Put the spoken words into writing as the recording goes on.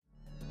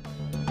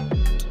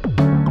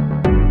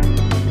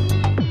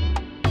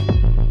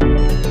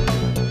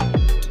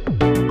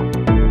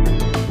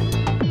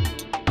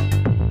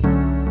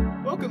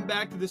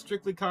the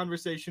Strictly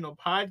Conversational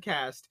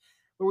podcast,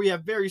 where we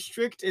have very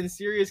strict and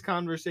serious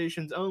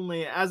conversations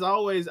only. As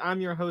always,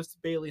 I'm your host,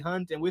 Bailey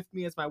Hunt, and with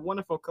me is my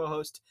wonderful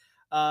co-host,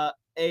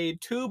 a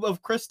Tube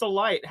of Crystal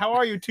Light. How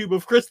are you, Tube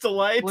of Crystal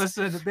Light?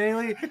 Listen,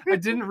 Bailey, I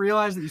didn't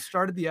realize that you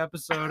started the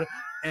episode,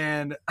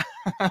 and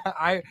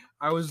I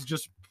was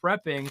just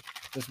prepping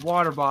this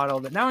water bottle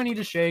that now I need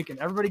to shake, and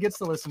everybody gets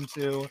to listen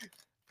to,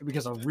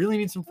 because I really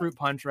need some fruit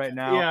punch right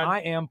now. Yeah.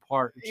 I am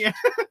parched. Yeah,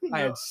 I no.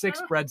 had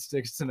 6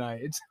 breadsticks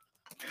tonight.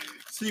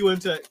 So you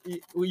went to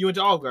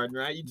Olive Garden,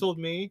 right? You told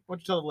me. Why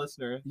don't you tell the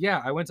listener?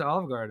 Yeah, I went to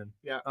Olive Garden.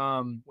 Yeah.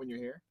 When you're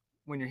here.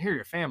 When you're here,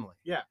 you're family.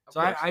 Yeah.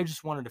 So I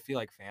just wanted to feel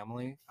like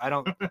family. I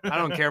don't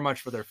care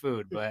much for their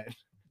food, but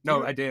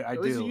no, I do.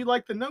 You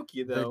like the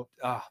gnocchi though.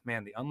 Oh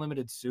man, the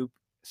unlimited soup,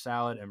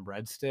 salad, and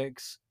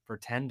breadsticks for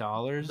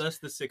 $10. That's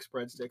the 6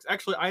 breadsticks.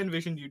 Actually, I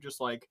envisioned you just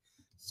like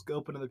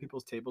scoping other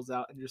people's tables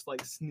out and just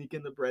like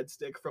sneaking the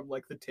breadstick from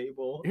like the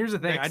table. Here's the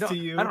thing, I to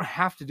you. don't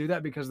have to do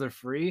that because they're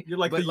free. You're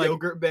like but the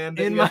yogurt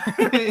bandit.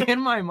 In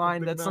my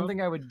mind, Big that's mouth. something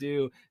I would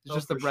do. It's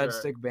just the for sure.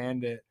 breadstick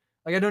bandit.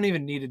 Like I don't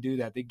even need to do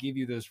that. They give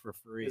you those for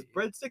free. Is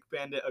breadstick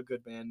bandit a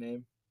good band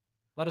name?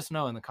 Let us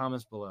know in the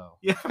comments below.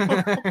 Yeah, in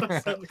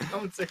the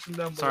comment section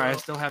down below. Sorry, I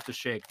still have to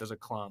shake. There's a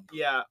clump.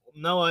 Yeah,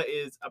 Noah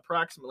is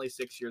approximately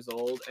 6 years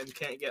old and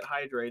can't get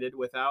hydrated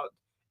without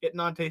it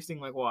not tasting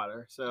like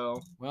water.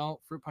 So,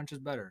 Well, fruit punch is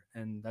better,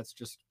 and that's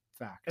just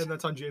fact. and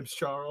that's on James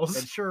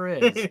Charles. It sure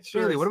is. It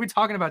sure Bailey, is. what are we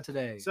talking about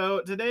today?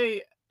 So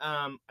today,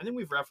 I think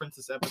we've referenced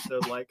this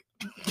episode like.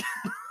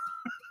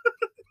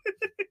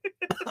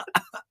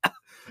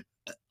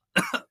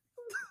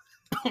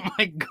 Oh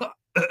my god.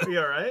 You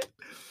all right?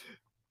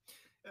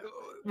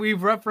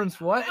 We've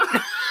referenced what?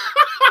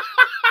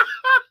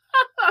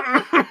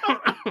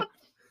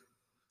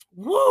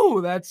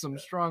 Woo, that's some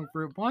strong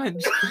fruit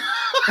punch.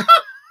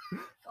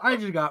 I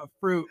just got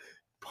fruit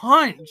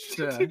punched.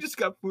 You just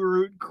got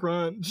fruit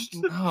crunched.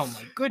 Oh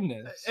my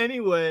goodness.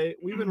 Anyway,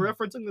 we've been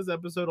referencing this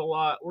episode a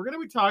lot. We're going to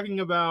be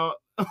talking about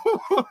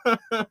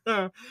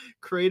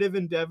creative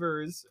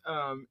endeavors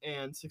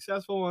and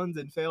successful ones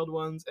and failed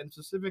ones, and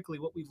specifically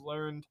what we've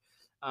learned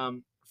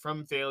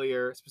from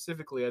failure,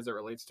 specifically as it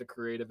relates to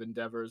creative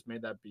endeavors. May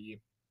that be,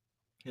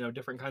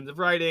 different kinds of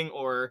writing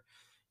or,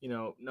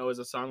 Noah's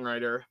a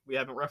songwriter. We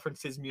haven't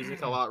referenced his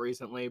music a lot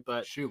recently,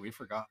 but Shoot, we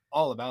forgot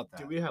all about that.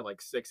 dude, we had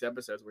like 6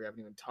 episodes where we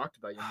haven't even talked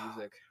about your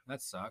music.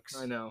 That sucks.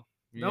 I know.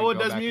 We need to Noah go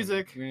does back and-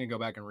 music. We need to go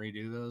back and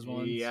redo those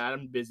ones. Yeah,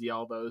 I'm busy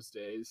all those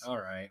days. All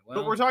right. Well,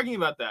 But we're talking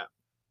about that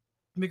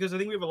because I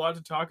think we have a lot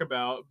to talk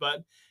about.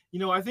 But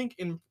I think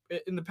in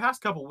the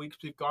past couple weeks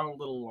we've gone a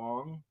little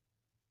long.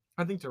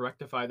 I think to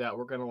rectify that,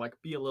 we're gonna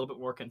be a little bit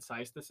more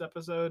concise this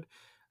episode,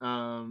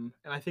 and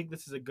I think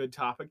this is a good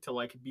topic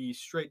to be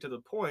straight to the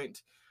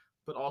point,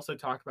 but also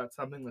talk about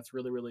something that's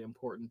really, really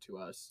important to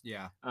us.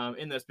 yeah.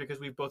 In this, because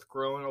we've both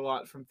grown a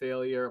lot from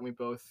failure, and we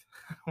both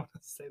I don't want to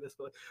say this,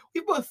 but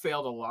we both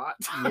failed a lot.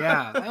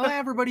 Yeah. Well,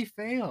 everybody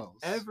fails.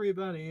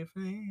 Everybody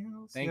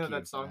fails. Thank you know you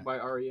that for song that. by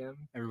REM?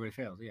 Everybody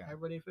fails. Yeah.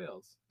 Everybody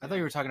fails. I thought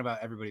you were talking about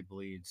Everybody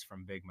Bleeds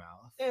from Big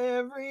Mouth.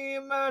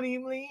 Everybody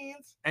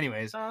bleeds.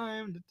 Anyways,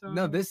 Time to talk.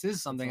 no, this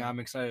is something song. I'm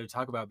excited to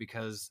talk about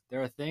because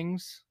there are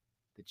things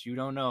that you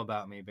don't know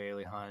about me,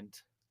 Bailey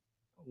Hunt.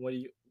 What do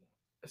you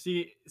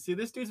see?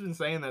 This dude's been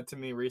saying that to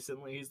me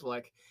recently. He's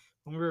like,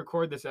 when we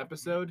record this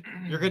episode,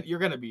 you're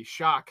gonna be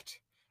shocked.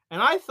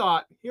 And I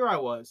thought, here I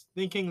was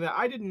thinking that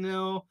I didn't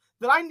know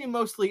that I knew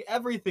mostly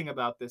everything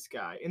about this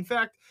guy. In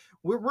fact,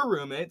 we're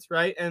roommates,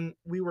 right? And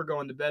we were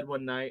going to bed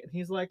one night, and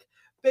he's like,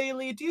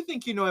 Bailey, do you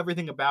think you know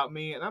everything about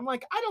me? And I'm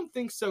like, I don't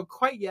think so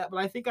quite yet, but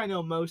I think I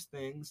know most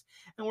things.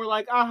 And we're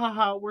like, ah ha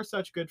ha, we're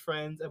such good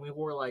friends. And we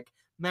wore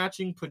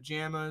matching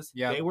pajamas.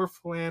 Yep. They were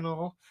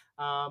flannel.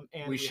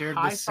 And We shared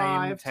the same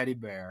high-fived. teddy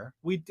bear,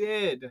 We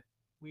did.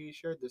 We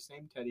shared the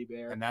same teddy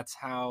bear. and that's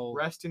how.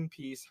 Rest in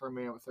peace,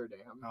 Hermia with her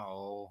damn.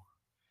 Oh,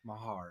 my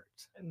heart.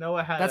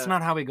 Noah had. That's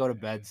not how we go to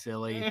bed,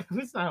 silly.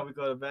 That's not how we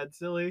go to bed,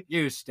 silly.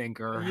 You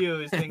stinker.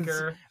 You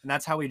stinker. And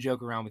that's how we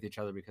joke around with each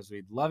other because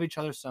we love each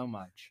other so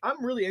much.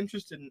 I'm really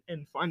interested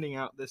in finding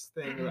out this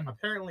thing that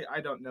apparently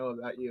I don't know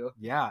about you.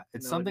 Yeah,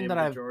 it's Noah something David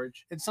that I've.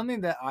 George. It's something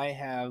that I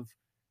have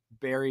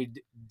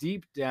buried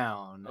deep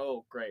down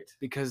Oh, great.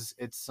 because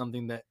it's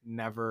something that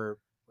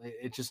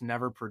it just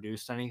never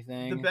produced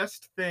anything. The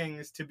best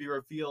things to be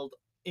revealed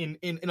in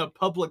a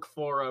public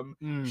forum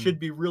Mm. should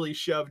be really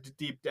shoved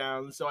deep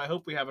down. So I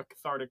hope we have a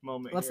cathartic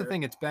moment. That's the here.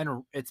 thing. It's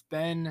been It's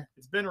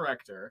Ben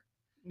Rector.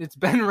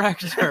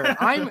 Rector.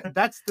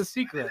 That's the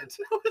secret.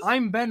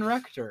 I'm Ben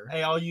Rector.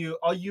 Hey, all you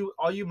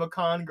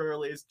Macan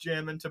girlies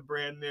jam into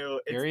brand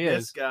new. It's Here he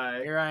this is.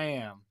 guy. Here I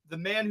am. The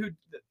man who.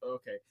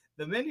 Okay.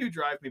 The Men Who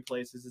Drive Me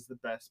Places is the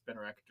best Ben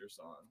Rector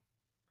song.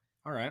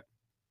 All right.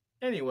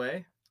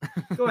 Anyway,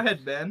 go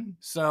ahead, Ben.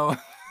 So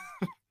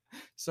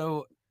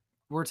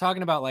we're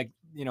talking about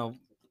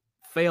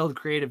failed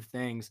creative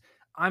things.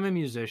 I'm a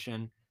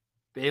musician.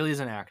 Bailey's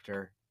an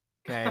actor.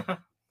 Okay.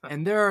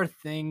 And there are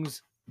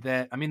things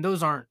that, I mean,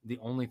 those aren't the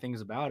only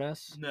things about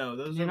us, No,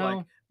 those you are know?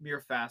 like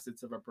mere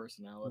facets of our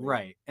personality.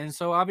 Right. And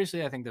so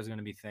obviously I think there's going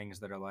to be things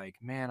that are like,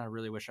 man, I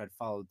really wish I'd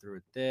followed through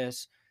with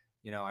this.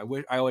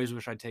 I always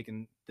wish I'd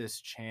taken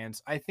this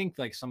chance. I think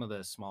like some of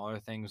the smaller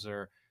things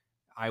are,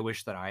 I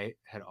wish that I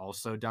had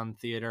also done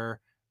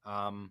theater.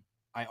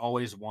 I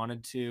always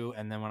wanted to.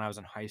 And then when I was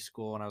in high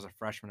school and I was a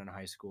freshman in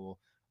high school,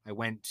 I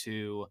went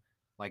to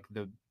like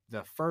the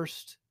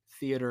first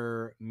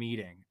theater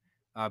meeting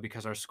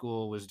because our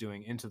school was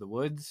doing Into the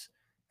Woods.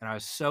 And I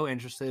was so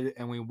interested,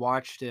 and we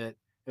watched it.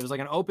 It was like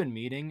an open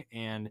meeting,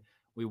 and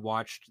we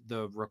watched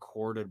the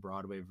recorded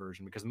Broadway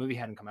version because the movie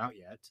hadn't come out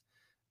yet.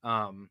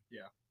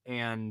 Yeah.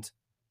 And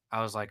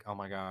I was like, oh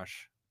my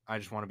gosh, I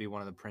just want to be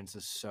one of the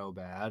princes so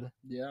bad.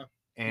 Yeah.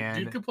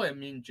 And Dude could play a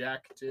mean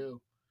Jack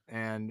too.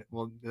 and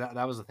well,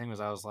 that was the thing,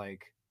 was I was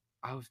like,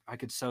 I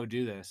could so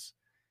do this,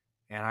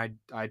 and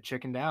I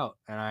chickened out,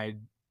 and I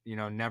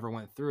never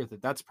went through with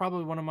it. That's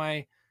probably one of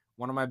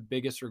my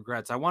biggest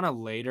regrets. I want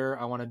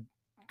to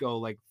go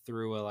like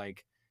through a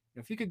like,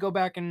 if you could go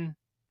back and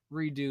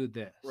redo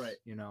this, Right.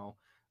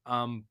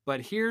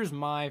 But here's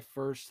my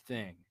first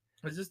thing.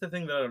 Is this the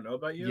thing that I don't know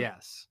about you?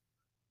 Yes.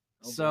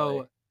 Oh,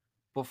 So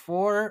boy.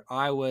 before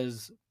I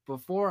was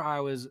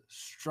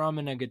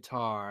strumming a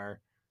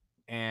guitar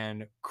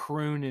and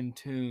crooning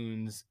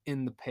tunes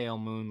in the pale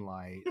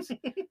moonlight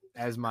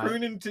as my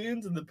crooning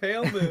tunes in the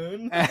pale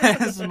moon,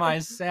 as my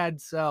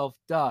sad self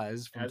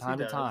does from As he time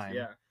to does, time.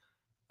 Yeah.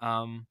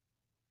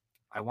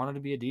 I wanted to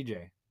be a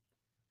DJ.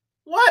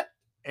 What?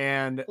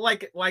 And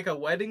like a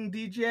wedding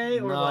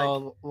DJ, or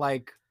no,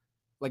 like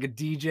a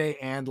DJ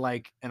and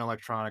like an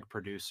electronic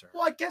producer.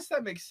 Well, I guess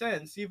that makes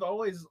sense. You've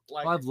always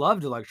like. Well, I've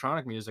loved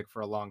electronic music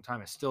for a long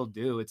time. I still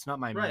do. It's not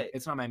my Right.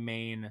 It's not my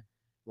main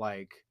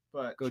like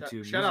But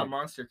go-to shout out music.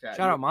 Monster Cat.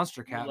 Shout out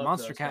Monster Cat. love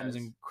Monster those Cat is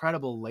guys. an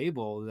incredible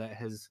label that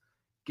has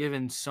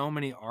given so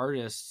many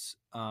artists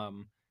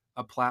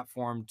a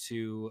platform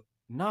to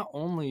not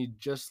only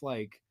just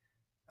like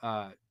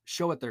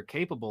show what they're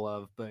capable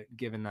of, but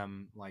giving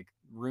them like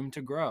room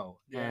to grow.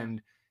 Yeah.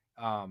 And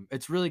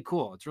it's really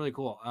cool. It's really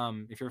cool.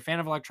 If you're a fan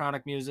of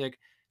electronic music,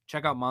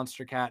 check out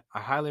Monster Cat. I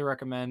highly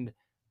recommend.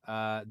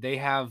 They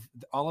have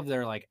all of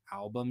their like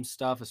album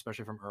stuff,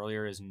 especially from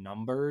earlier, is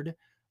numbered.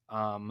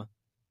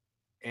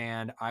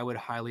 And I would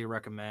highly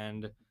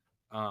recommend,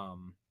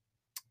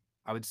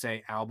 I would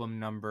say album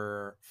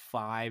number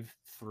 5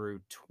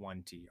 through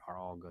 20 are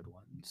all good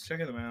ones.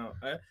 Checking them out.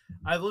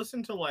 I've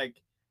listened to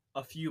like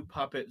a few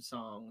Puppet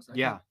songs. I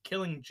Yeah. think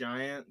Killing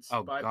Giants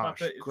by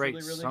Puppet is great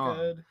really, really song.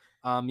 good.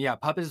 Yeah,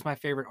 Puppet is my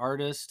favorite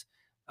artist.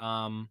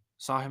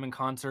 Saw him in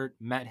concert,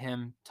 met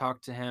him,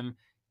 talked to him.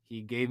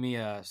 He gave me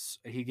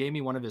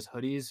one of his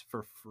hoodies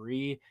for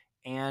free,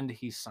 and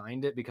he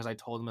signed it because I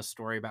told him a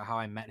story about how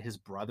I met his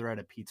brother at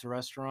a pizza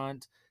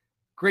restaurant.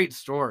 Great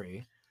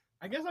story.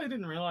 I guess I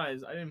didn't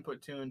realize, I didn't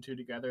put 2 and 2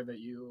 together that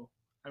you.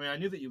 I mean, I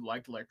knew that you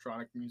liked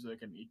electronic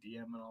music and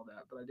EDM and all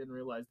that, but I didn't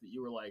realize that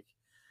you were like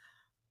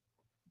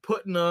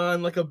putting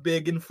on like a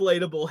big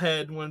inflatable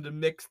head and wanted to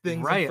mix things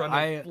in front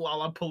of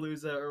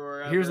Lollapalooza or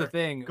wherever. Here's the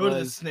thing. Go to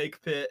the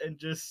snake pit and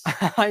just.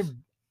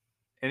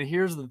 And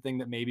here's the thing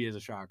that maybe is a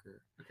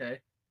shocker. Okay.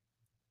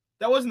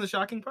 That wasn't the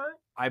shocking part?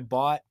 I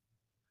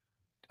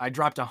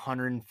dropped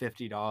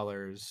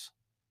 $150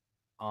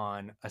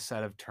 on a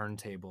set of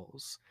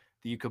turntables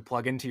that you could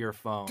plug into your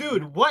phone.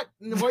 Dude, what?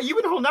 What, you've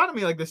been holding out at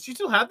me like this. Do you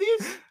still have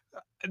these?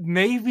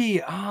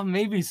 Maybe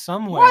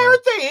somewhere. Why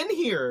aren't they in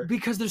here?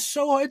 Because it's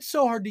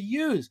so hard to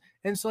use.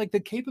 And so like the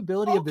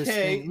capability of this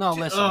thing. No,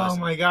 listen. Oh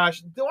my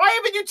gosh. Why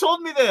haven't you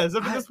told me this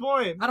up to this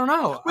point? I don't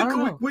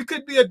know. We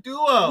could be a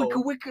duo.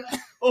 Wicca.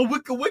 Oh,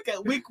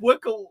 Wicca.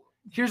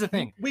 Here's the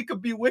thing. We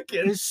could be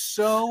Wiccan. It's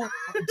so.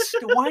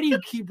 Why do you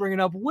keep bringing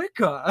up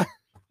Wicca?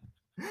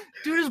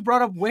 Dude has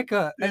brought up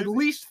Wicca at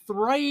least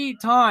 3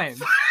 times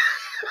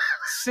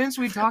since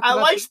we talked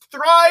about. At least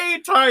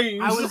 3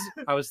 times.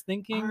 I was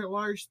thinking. At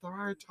least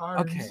 3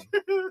 times. Okay.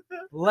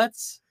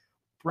 Let's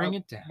bring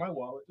it down. My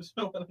wallet just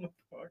fell out of my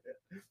pocket.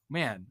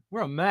 Man,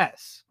 we're a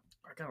mess.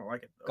 I kind of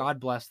like it though. God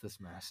bless this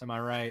mess. Am I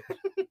right?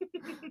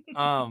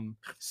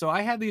 So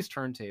I had these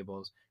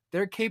turntables.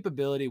 Their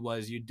capability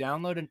was you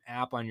download an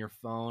app on your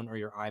phone or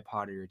your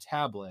iPod or your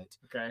tablet.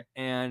 Okay.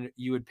 And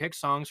you would pick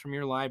songs from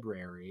your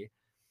library.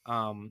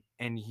 And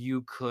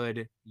you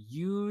could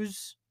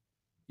use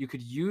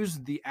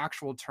the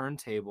actual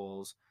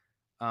turntables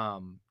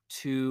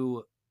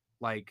to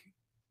like,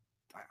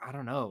 I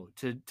don't know,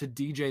 to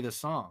DJ the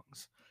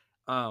songs.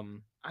 I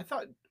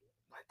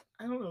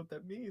don't know what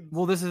that means.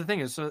 Well, this is the thing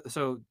is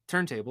so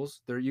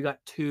turntables, there you got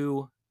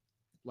two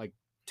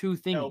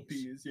thingies.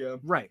 LPs, yeah.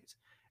 Right.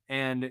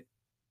 And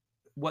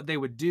what they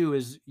would do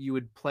is you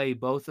would play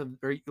both of,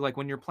 or like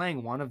when you're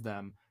playing one of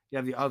them, you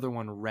have the other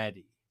one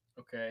ready.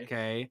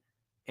 Okay.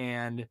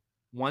 And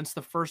once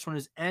the first one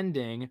is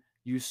ending,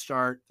 you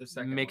start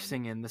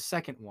mixing in the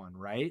second one,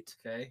 right?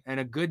 Okay. And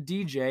a good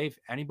DJ, if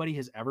anybody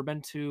has ever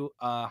been to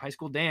a high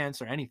school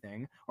dance or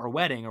anything, or a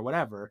wedding or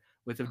whatever,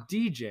 with a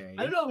DJ.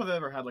 I don't know if I've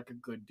ever had like a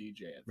good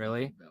DJ.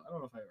 Really? I don't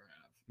know if I ever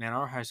have. Man,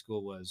 our high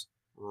school was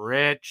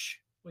rich.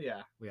 Well,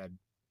 yeah, We had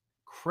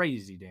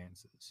crazy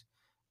dances.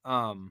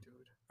 Um, dude.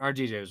 our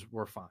DJs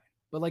were fine,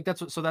 but like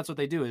that's what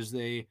they do is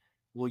they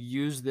will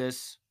use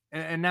this,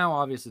 and now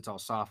obviously it's all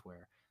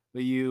software,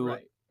 but you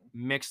Right.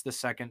 mix the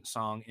second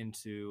song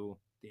into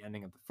the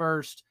ending of the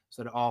first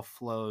so that it all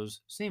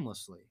flows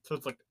seamlessly. So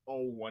it's like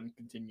all one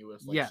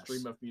continuous like Yes.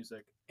 stream of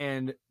music.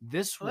 And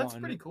this Oh, that's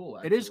one, pretty cool.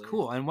 it is Actually.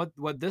 cool. And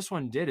what this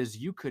one did is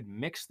you could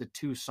mix the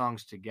two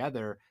songs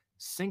together,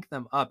 sync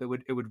them up. It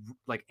would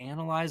like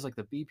analyze like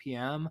the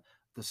BPM,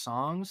 the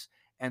songs,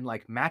 and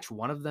like match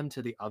one of them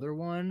to the other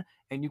one,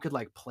 and you could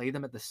like play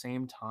them at the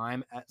same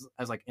time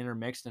as like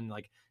intermixed and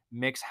like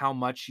mix how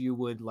much you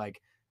would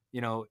like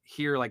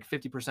hear like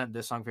 50%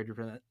 this song,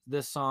 50%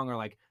 this song, or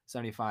like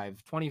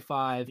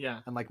 75-25,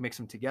 Yeah. and like mix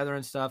them together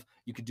and stuff.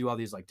 You could do all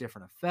these like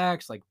different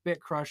effects like Bit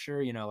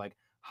Crusher, like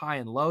high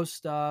and low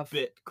stuff.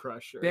 Bit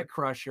Crusher. Bit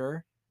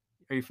Crusher.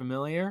 Are you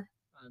familiar?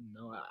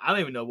 No, I don't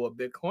even know what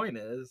Bitcoin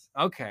is.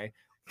 Okay.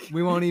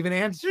 We won't even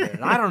answer it.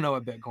 I don't know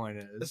what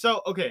Bitcoin is.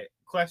 So, okay,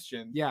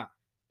 question. Yeah.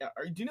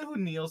 Do you know who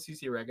Neil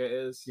CC Rega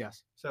is?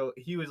 Yes. So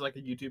he was like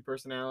a YouTube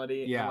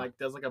personality. Yeah. And like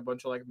does like a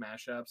bunch of like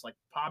mashups, like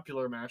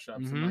popular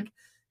mashups, Mhm. and like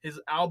his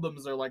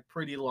albums are like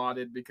pretty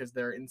lauded because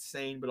they're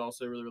insane but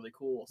also really really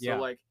cool. So Yeah.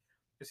 like,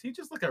 is he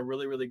just like a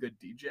really really good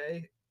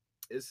DJ?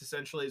 Is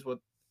essentially what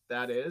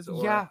that is?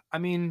 Or Yeah. I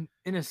mean,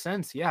 in a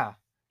sense, yeah.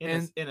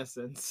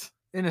 innocence.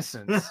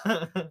 Innocence.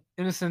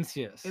 Innocence,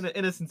 yes.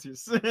 Innocence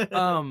use.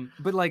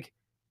 But like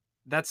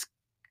that's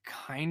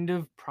kind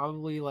of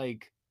probably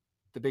like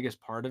the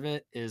biggest part of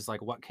it is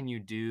like what can you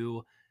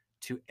do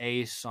to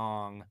a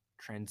song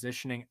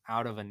transitioning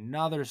out of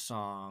another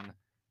song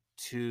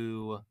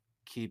to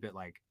keep it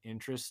like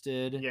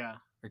interested Yeah.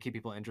 or keep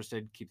people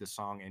interested, keep the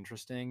song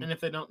interesting. And if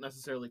they don't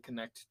necessarily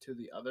connect to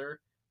the other,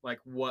 like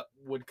what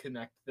would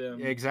connect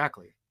them?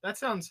 Exactly. That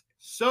sounds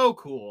so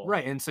cool.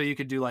 Right. And so you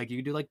could do like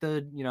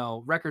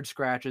the record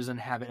scratches and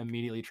have it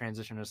immediately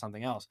transition to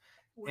something else.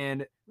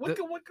 And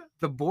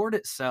the board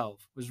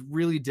itself was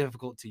really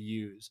difficult to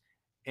use.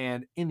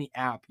 And in the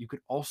app, you could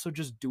also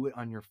just do it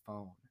on your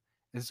phone.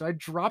 And so I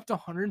dropped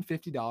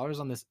 $150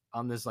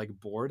 on this like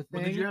board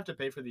thing. But did you have to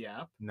pay for the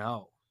app?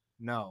 No.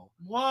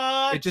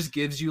 What? It just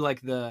gives you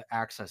like the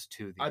access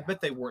to the I app.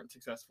 bet they weren't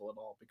successful at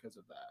all because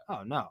of that.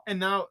 Oh no. And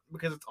now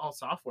because it's all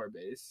software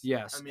based.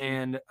 Yes. I mean,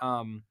 And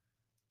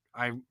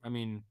I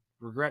mean,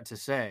 regret to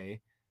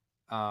say,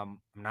 I'm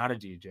not a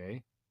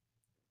DJ.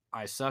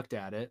 I sucked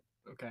at it.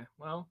 okay.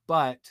 Well,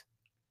 But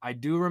I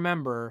do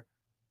remember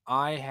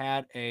I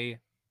had a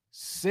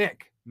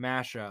sick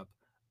mashup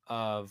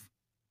of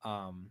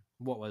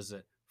what was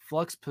it?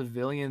 Flux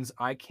Pavilion's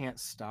I Can't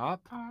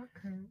Stop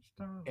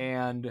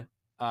and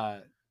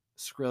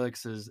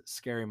Skrillex's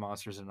Scary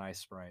Monsters and Ice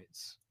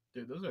Sprites.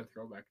 dude, those are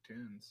throwback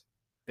tunes.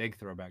 Big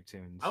throwback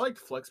tunes. I liked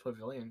Flex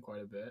Pavilion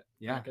quite a bit back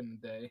Yeah. in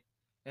the day.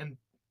 And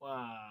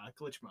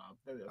Glitch Mob.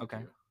 They're the other Okay.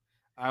 two.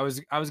 I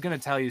was gonna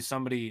tell you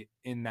somebody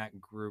in that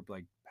group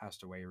like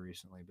passed away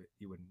recently, but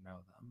you wouldn't know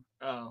them.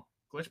 Oh,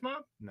 Glitch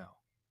Mob? No.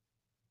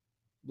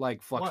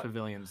 Like Flux What?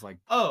 Pavilion's like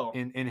Oh.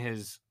 in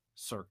his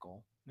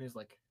circle. And he's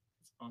like,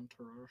 it's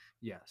entourage.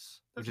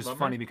 Yes. That's Which is a bummer.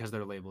 funny because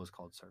their label is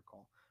called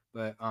Circle.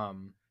 But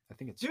I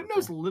think it's Dude Circle.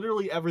 knows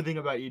literally everything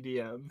about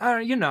EDM.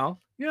 I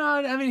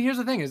mean, here's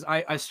the thing: is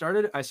I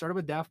started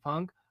with Daft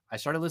Punk. I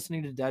started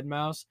listening to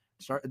Deadmau5.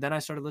 Then I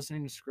started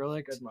listening to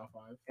Skrillex, Good Mob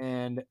 5.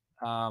 and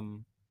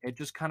it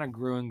just kind of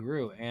grew and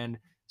grew. And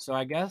so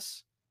I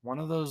guess one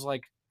of those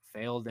like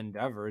failed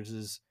endeavors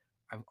is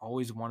I've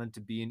always wanted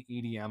to be an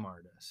EDM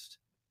artist,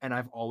 and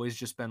I've always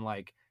just been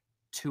like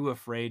too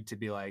afraid to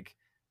be like,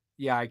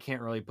 yeah, I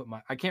can't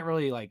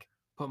really like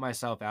put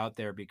myself out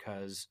there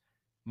because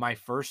my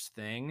first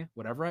thing,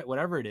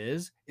 whatever it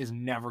is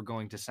never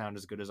going to sound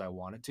as good as I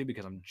want it to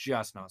because I'm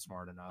just not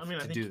smart enough I mean, I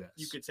to think do this.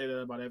 you could say that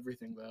about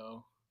everything,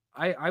 though.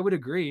 I would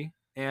agree.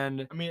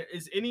 And I mean,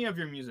 is any of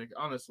your music,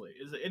 honestly,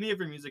 is any of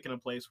your music in a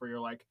place where you're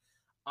like,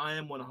 I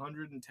am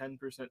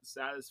 110%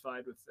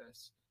 satisfied with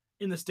this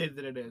in the state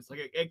that it is?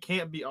 Like, it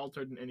can't be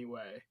altered in any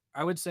way.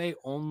 I would say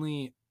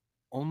only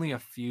a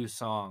few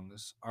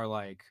songs are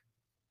like,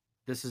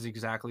 this is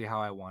exactly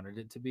how I wanted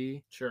it to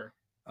be. Sure.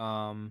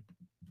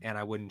 And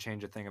I wouldn't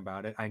change a thing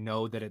about it. I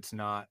know that it's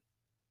not.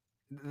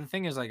 The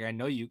thing is, like, I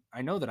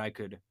know that I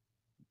could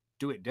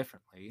do it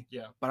differently.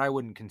 Yeah. But I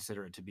wouldn't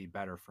consider it to be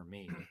better for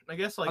me. I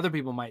guess like other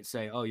people might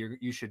say, oh,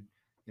 you should,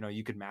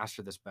 you could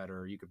master this better,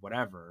 or you could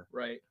whatever.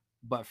 Right.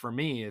 But for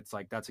me, it's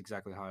like that's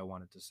exactly how I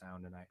want it to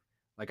sound, and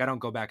I don't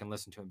go back and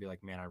listen to it and be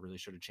like, man, I really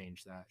should have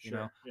changed that.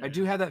 Sure. Yeah, I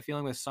do have that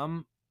feeling with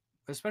some,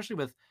 especially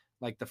with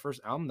like the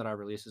first album that I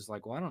released is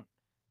like, well, I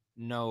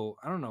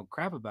don't know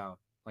crap about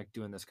like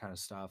doing this kind of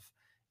stuff,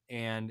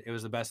 and it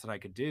was the best that I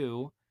could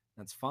do.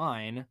 That's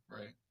fine.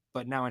 Right.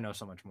 But now I know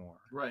so much more.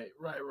 Right.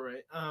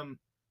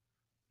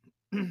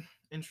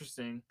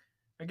 Interesting.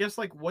 I guess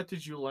like what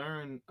did you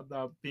learn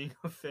about being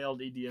a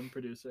failed EDM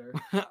producer?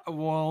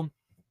 Well,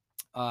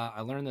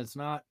 I learned that it's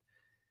not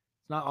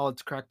all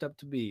it's cracked up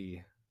to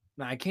be.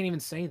 No, I can't even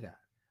say that.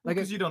 Like,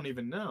 because you don't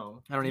even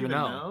know. I don't Do you even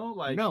know.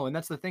 Like, no, and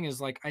that's the thing is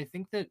like I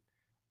think that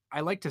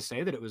I like to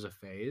say that it was a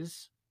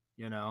phase,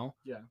 you know.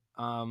 Yeah.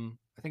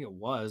 I think it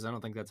was. I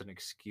don't think that's an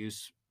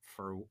excuse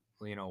for,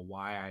 you know,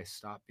 why I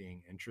stopped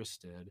being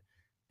interested.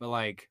 But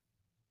like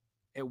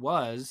it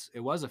was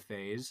a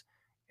phase,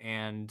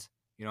 and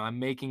you know, I'm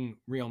making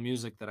real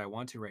music that I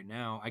want to right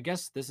now. I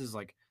guess this is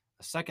like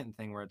a second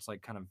thing where it's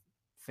like kind of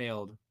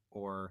failed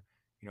or,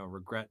 you know,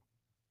 regret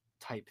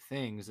type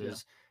things Yeah.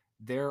 is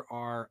there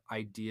are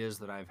ideas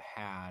that I've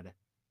had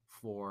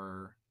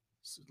for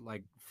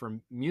like for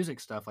music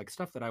stuff, like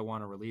stuff that I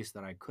want to release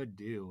that I could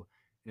do,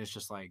 and it's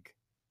just like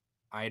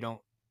I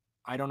don't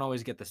I don't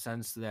always get the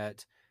sense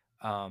that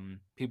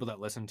people that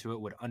listen to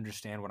it would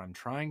understand what I'm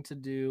trying to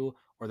do,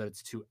 or that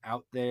it's too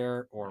out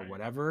there or Right.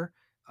 whatever,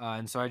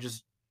 and so I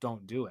just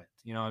don't do it.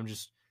 You know, I'm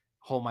just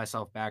hold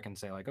myself back and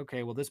say like,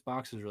 okay, well this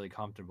box is really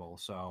comfortable,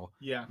 so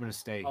Yeah. I'm gonna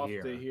stay I'll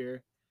here. stay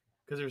here.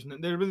 Because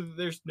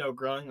there's no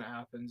growing that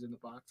happens in the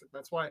box. Yeah,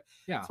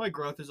 That's why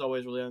growth is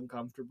always really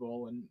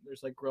uncomfortable, and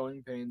there's like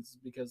growing pains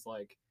because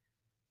like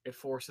it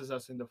forces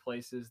us into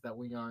places that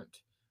we aren't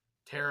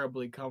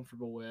terribly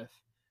comfortable with.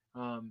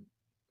 Um,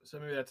 so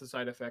maybe that's a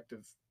side effect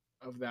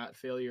of that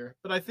failure.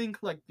 But I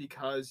think like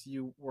because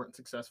you weren't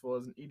successful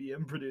as an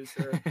EDM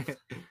producer,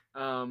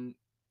 um,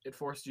 it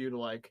forced you to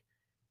like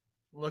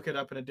look it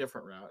up in a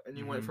different route, and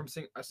you went from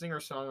a singer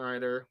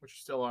songwriter, which you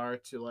still are,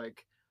 to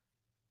like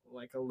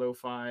a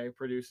lo-fi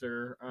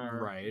producer or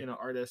right.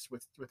 artist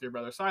with your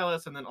brother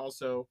Silas, and then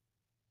also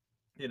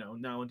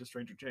now into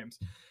Stranger James.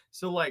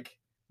 So like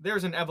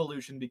there's an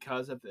evolution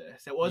because of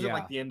this. It wasn't Yeah,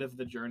 like the end of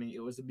the journey, it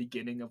was the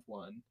beginning of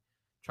one,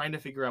 trying to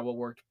figure out what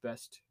worked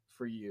best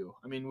for you.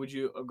 I mean, would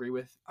you agree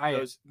with I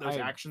those I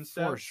action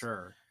for steps?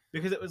 sure.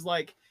 Because it was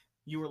like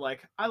you were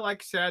like, I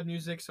like sad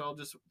music, so I'll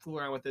just fool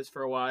around with this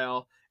for a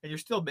while, and you're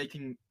still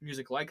making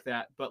music like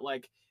that, but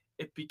like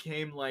it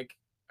became like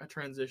a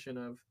transition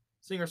of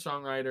singer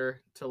songwriter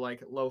to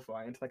like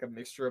lo-fi into like a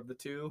mixture of the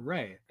two,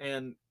 Right.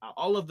 and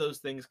all of those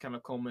things kind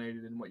of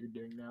culminated in what you're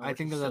doing now, I which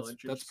think is that so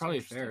that's probably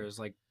fair. interesting. Is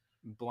like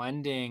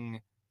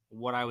blending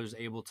what I was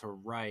able to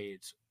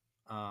write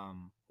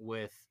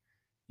with,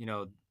 you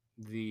know,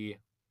 the.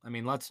 I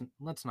mean, let's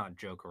not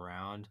joke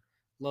around.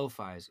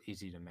 Lo-fi is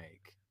easy to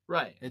make.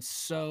 Right. It's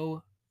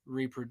so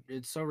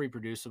it's so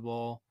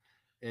reproducible.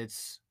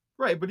 It's,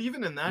 Right, but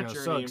even in you that know,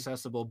 so journey,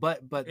 accessible.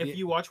 But if the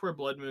you watch Where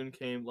Blood Moon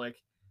came, like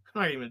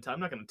I'm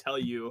not gonna tell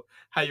you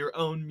how your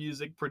own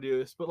music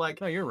produced, but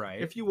like no, you're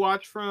right. if you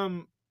watch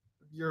from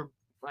your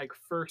like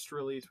first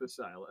release with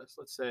Silas,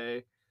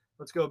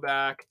 let's go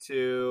back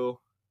to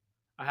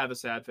I Have a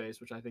Sad Face,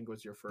 which I think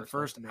was your The first like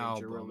first major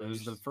album, it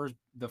was release.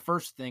 the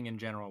first thing in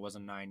general was a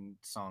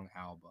 9-song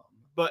album.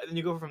 But then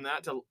you go from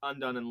that to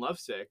Undone and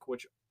Lovesick,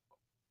 which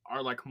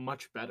are like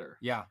much better.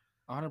 Yeah,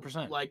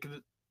 100%. Like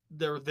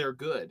they're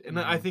good, and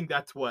I Mhm. think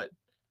that's what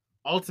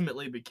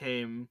ultimately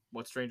became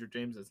what Stranger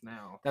James is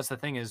now. That's the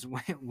thing is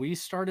we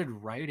started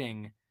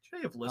writing. Should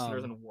I have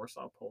listeners in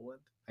Warsaw,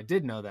 Poland? I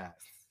did know that.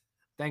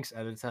 Thanks,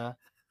 Edita.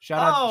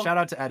 Oh, Shout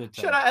out to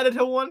should Edita. I edit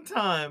her one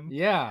time?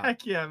 Yeah.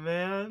 Heck yeah,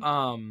 man.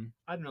 Um.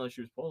 I didn't realize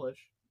she was Polish.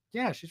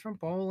 Yeah, she's from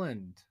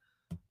Poland.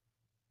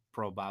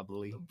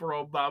 Probably.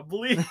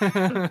 Probably.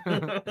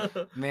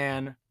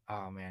 Man.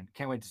 Oh man,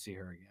 can't wait to see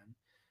her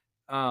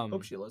again.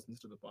 Hope she listens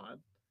to the pod.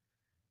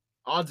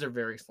 Odds are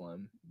very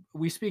slim.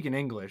 We speak in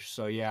English,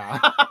 so yeah.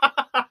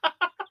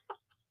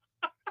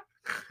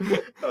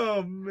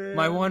 Oh man.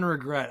 My one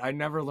regret, I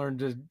never learned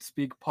to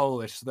speak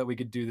Polish so that we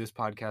could do this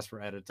podcast for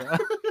Edita.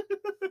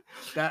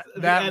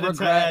 that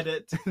regret.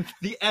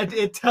 The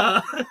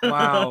editor.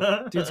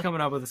 Wow, dude's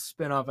coming up with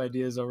spin-off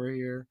ideas over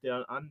here.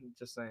 Yeah, I'm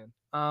just saying.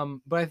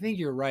 But I think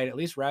you're right. At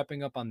least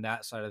wrapping up on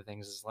that side of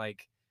things is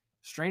like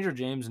Stranger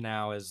James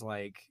now is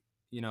like,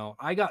 you know,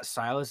 I got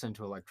Silas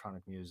into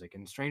electronic music,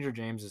 and Stranger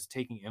James is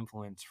taking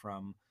influence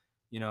from,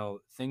 you know,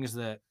 things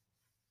that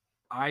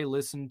I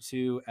listened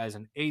to as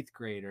an 8th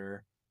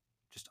grader,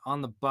 just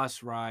on the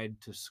bus ride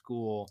to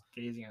school,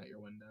 Gazing out your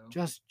window.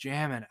 just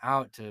jamming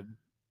out to,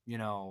 you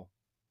know,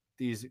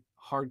 these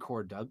not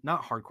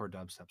hardcore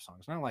dubstep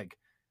songs, not like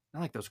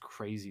those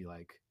crazy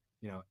like,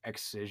 you know,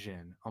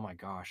 Excision. Oh my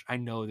gosh, I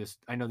know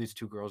these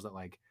two girls that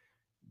like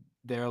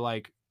they're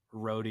like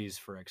roadies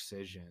for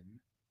Excision.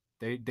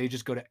 They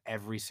just go to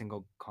every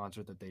single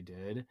concert that they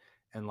did,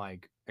 and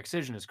like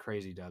Excision is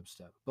crazy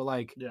dubstep. But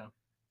like Yeah.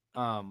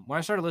 when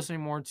I started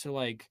listening more to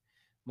like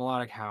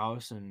melodic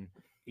house and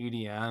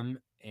EDM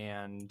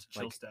and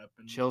like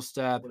chill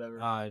step,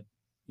 whatever.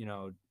 you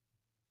know,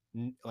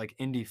 like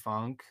indie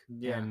funk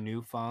and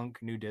new funk,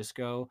 new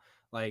disco,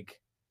 like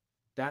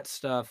that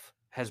stuff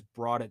has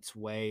brought its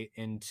way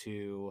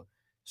into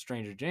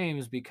Stranger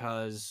James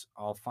because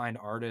I'll find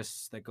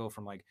artists that go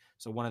from like,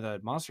 so one of the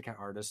Monster Cat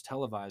artists,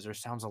 Televisor,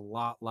 sounds a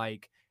lot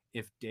like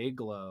if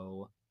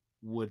Dayglow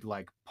would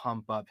like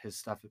pump up his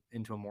stuff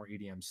into a more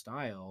EDM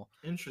style.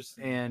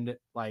 Interesting. And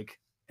like,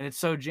 and it's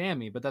so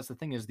jammy, but that's the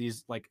thing is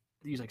these like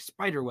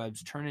spider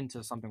webs turn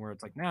into something where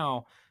it's like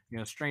now, you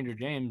know, Stranger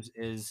James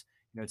is,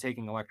 you know,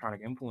 taking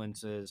electronic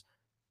influences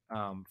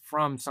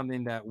from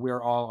something that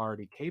we're all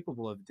already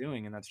capable of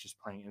doing, and that's just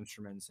playing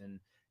instruments in,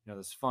 you know,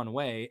 this fun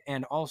way,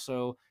 and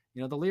also,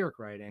 the lyric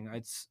writing.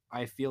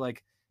 I feel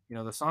like,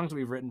 the songs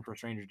we've written for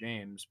Stranger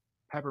James,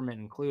 Peppermint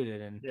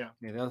included, and Yeah.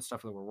 the other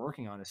stuff that we're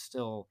working on is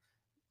still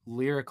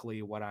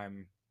lyrically what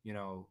I'm,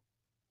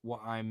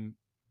 what I'm,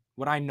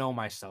 what I know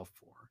myself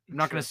for. I'm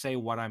not going Sure. to say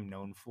what I'm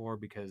known for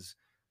because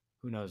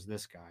who knows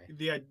this guy.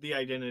 The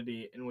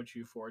identity in which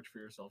you forge for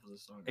yourself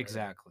as a songwriter.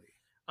 Exactly.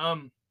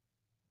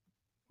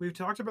 We've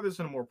talked about this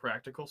in a more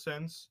practical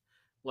sense,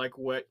 like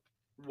what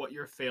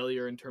your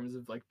failure in terms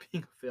of like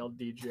being a failed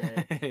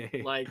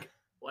DJ, like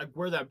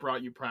where that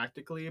brought you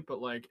practically, but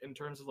like in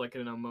terms of like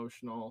an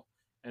emotional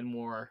and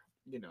more,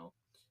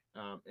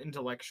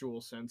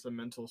 intellectual sense, a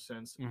mental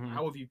sense, Mhm.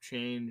 how have you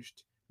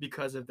changed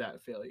because of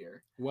that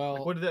failure? Well,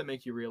 Like, what did that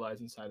make you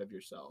realize inside of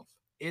yourself?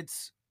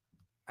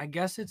 I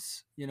guess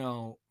it's,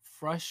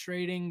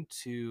 frustrating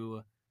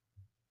to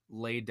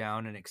lay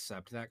down and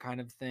accept that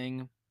kind of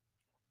thing.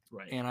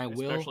 Right. And I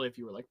will, especially if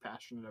you were like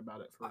passionate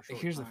about it for a short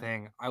here's time. the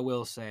thing. I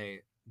will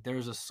say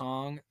there's a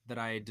song that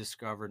I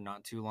discovered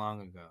not too long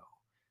ago.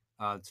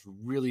 It's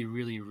really,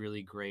 really,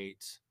 really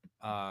great.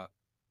 I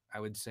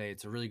would say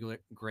it's a really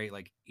great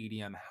like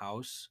EDM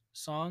house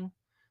song.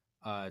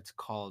 It's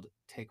called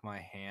 "Take My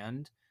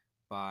Hand"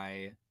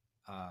 by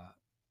I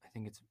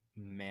think it's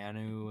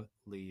Manu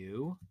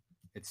Liu.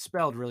 It's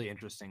spelled really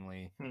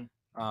interestingly.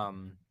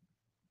 Um,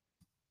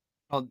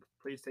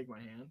 Please take my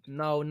hand.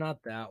 no,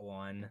 not that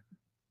one.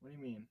 What do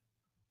you mean?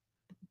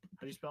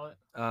 How do you spell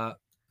it?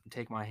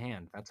 Take My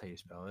Hand. That's how you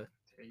spell it.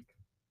 Take.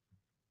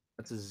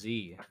 That's a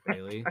Z,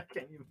 Bailey. I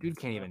can't even. Dude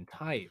can't even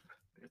type.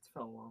 It's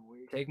been a long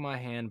week. Take My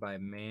Hand by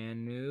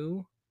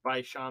Manu.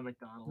 By Sean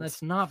McDonald.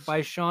 That's not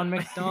by Sean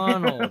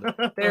McDonald.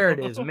 There it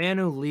is,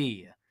 Manu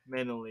Lee.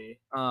 Manly.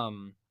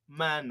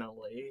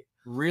 Manly.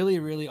 Really,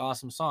 really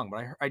awesome song.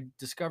 But I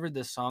discovered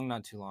this song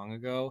not too long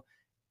ago,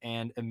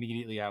 and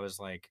immediately I was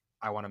like,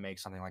 I want to make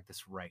something like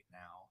this right now.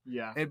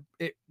 Yeah.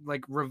 It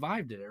like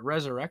revived it. It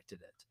resurrected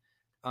it.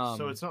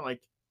 So it's not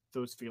like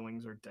those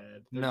feelings are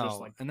dead. They're no, just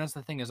like, and that's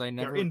the thing is I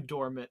never. they're in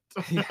dormant.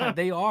 Yeah,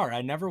 they are.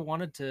 I never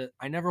wanted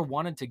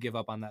to give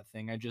up on that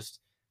thing. I just,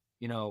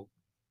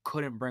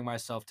 couldn't bring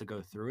myself to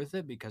go through with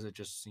it because it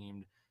just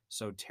seemed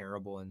so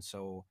terrible and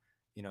so,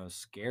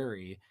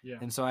 scary. Yeah.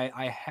 And so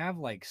I have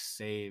like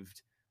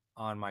saved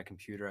on my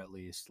computer at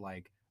least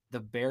like the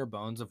bare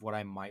bones of what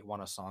I might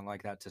want a song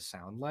like that to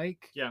sound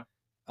like. Yeah.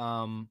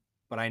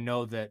 But I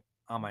know that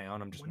on my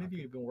own I'm just When not have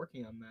you been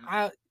working on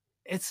that?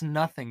 it's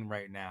nothing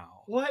right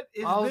now. What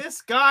is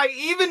this guy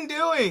even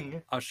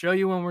doing? I'll show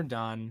you when we're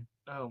done.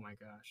 Oh my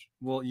gosh.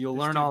 Well, you'll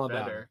This learn dude all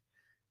about better. it.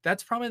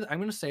 That's probably I'm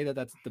going to say that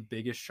that's the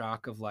biggest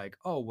shock of like,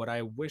 oh, what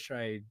I wish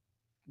I,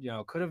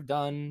 could have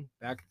done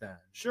back then.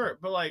 Sure,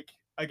 but like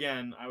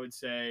again, I would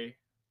say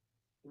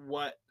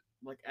what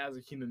like as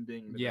a human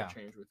being did that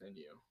change within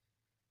you?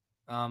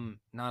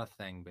 Not a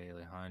thing,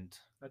 Bailey Hunt.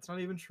 That's not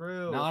even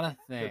true. Not a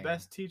thing. The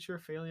best teacher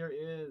failure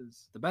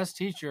is. The best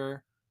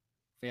teacher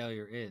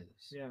failure is.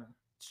 Yeah.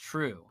 It's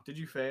true. Did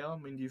you fail?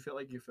 I mean, do you feel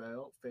like you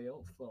failed? Did you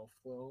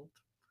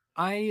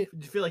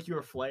feel like you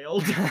were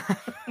flailed?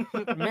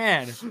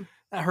 Man,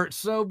 that hurt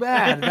so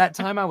bad. That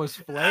time I was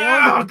flailed.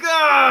 Oh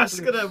gosh,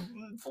 gonna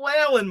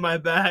flail in my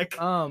back.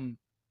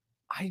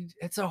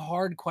 It's a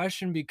hard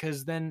question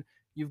because then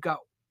you've got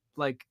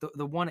like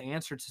the one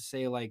answer to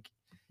say like,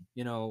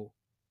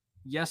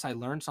 yes, I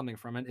learned something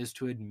from it is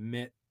to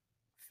admit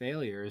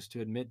failure, is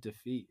to admit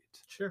defeat.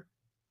 Sure.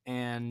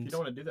 And if you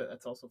don't want to do that,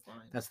 that's also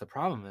fine. That's the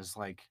problem is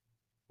like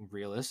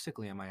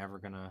realistically, am I ever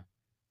gonna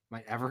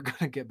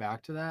get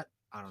back to that?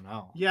 I don't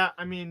know. Yeah,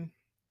 I mean,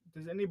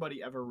 does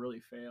anybody ever really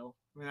fail?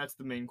 I mean, that's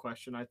the main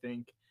question, I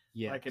think.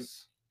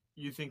 Yes.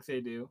 You think they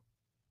do?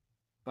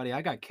 Buddy,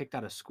 I got kicked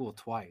out of school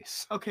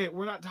twice. Okay,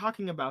 we're not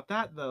talking about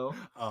that though.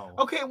 Oh.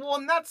 Okay, well,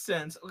 in that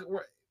sense,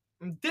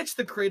 ditch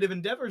the creative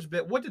endeavors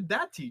bit. What did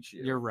that teach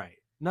you? You're right.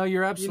 No,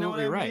 you're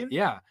absolutely right.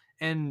 Yeah,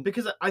 and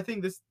because I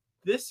think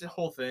this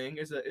whole thing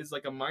is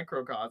like a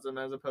microcosm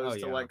as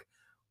opposed to like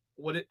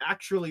what it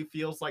actually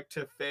feels like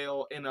to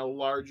fail in a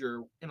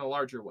larger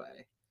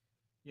way.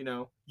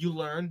 You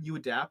learn, you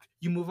adapt,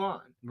 you move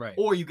on. Right.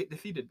 Or you get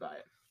defeated by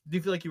it. Do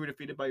you feel like you were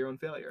defeated by your own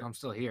failure? I'm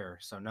still here,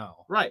 so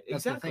no. Right,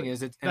 That's exactly. the thing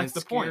is that's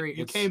the scary. Point.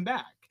 You came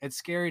back. It's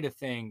scary to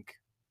think,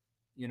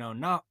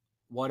 not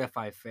what if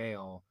I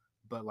fail,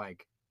 but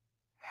like,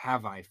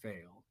 have I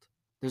failed?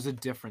 There's a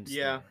difference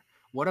there.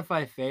 What if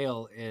I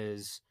fail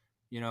is,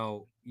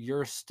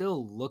 you're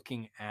still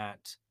looking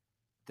at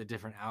the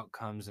different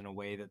outcomes in a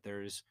way that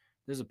there's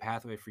a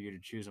pathway for you to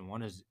choose, and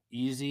one is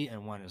easy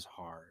and one is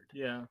hard.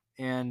 Yeah.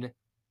 And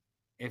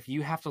if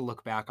you have to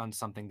look back on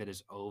something that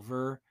is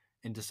over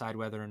and decide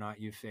whether or not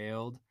you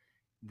failed,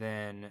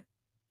 then,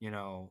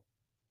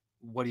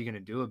 what are you going to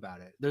do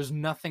about it? There's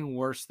nothing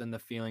worse than the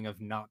feeling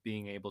of not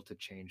being able to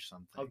change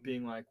something. Of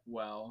being like,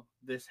 well,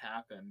 this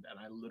happened and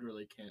I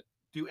literally can't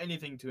do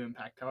anything to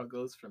impact how it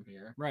goes from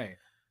here. Right.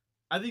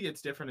 I think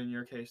it's different in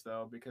your case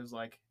though, because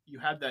like you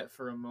had that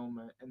for a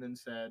moment and then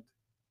said,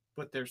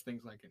 but there's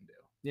things I can do.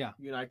 Yeah.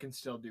 I can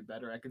still do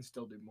better. I can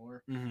still do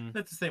more. Mm-hmm.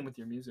 That's the same with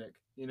your music,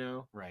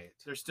 Right.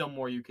 There's still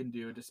more you can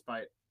do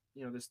despite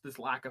this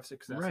lack of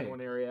success in Right.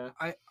 one area.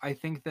 I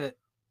think that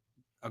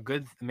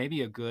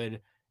maybe a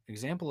good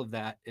example of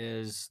that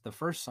is the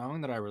first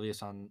song that I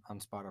released on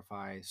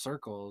Spotify,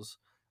 Circles,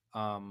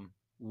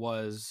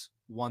 was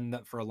one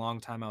that for a long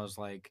time I was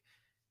like,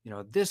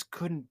 this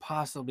couldn't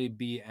possibly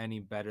be any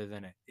better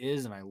than it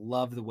is, and I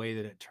love the way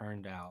that it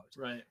turned out.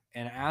 Right.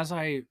 And as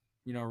I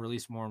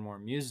release more and more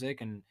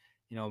music, and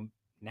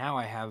now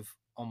I have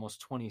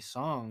almost 20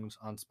 songs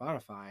on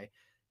Spotify,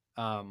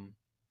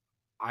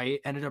 I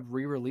ended up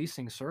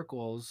re-releasing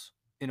Circles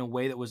in a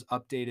way that was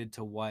updated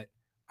to what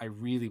I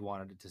really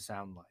wanted it to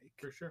sound like.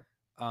 For sure.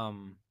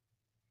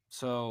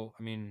 So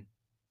I mean,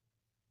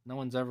 no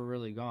one's ever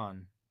really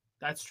gone.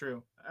 That's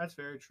true. That's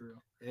very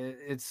true.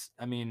 It's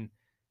I mean,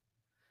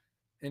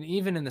 and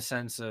even in the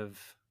sense of,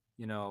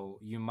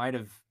 you might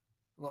have,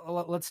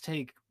 let's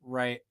take,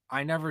 right,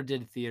 I never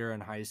did theater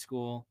in high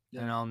school,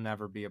 Yeah. and I'll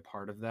never be a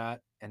part of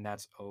that, and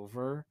that's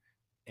over.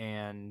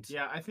 And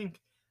Yeah, I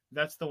think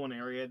that's the one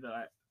area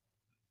that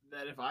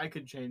if I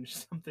could change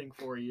something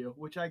for you,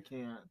 which I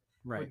can't,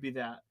 right, would be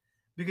that.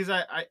 Because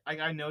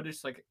I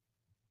noticed, like,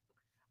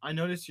 I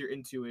noticed your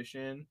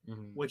intuition,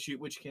 Mhm.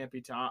 which can't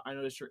be taught. I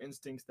noticed your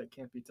instincts that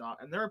can't be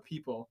taught. And there are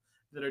people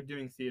that are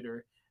doing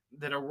theater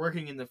that are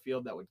working in the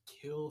field that would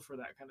kill for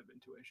that kind of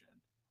intuition.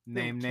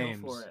 They Name would kill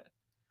names. for it.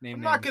 Name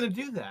I'm names. not gonna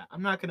do that.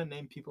 I'm not gonna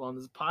name people on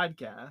this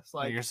podcast. No,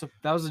 Like,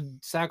 that was a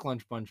Sack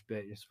Lunch Bunch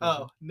bit. You're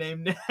supposed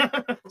name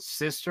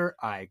Sister,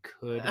 I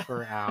could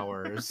for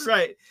hours.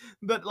 right.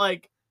 But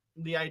like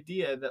the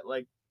idea that,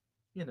 like,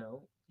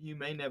 you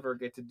may never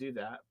get to do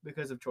that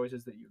because of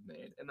choices that you've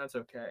made, and that's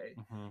okay.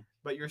 Mhm.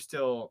 But you're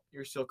still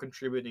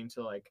contributing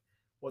to, like,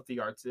 what the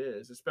arts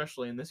is,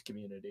 especially in this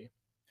community.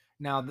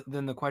 Now,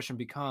 then the question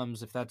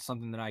becomes, if that's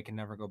something that I can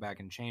never go back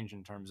and change,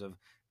 in terms of,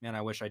 man,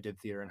 I wish I did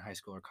theater in high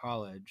school or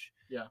college.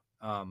 Yeah.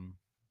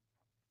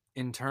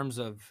 In terms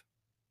of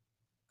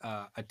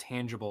a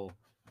tangible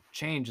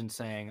change, and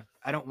saying,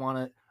 I don't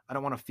want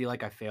to feel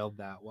like I failed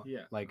that.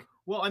 Yeah. Like,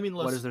 Well, I mean,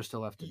 what is there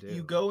still left to do?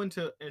 You go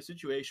into a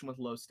situation with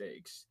low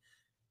stakes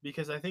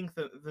because I think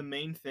the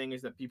main thing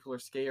is that people are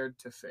scared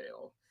to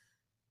fail,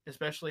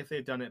 especially if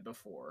they've done it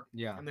before.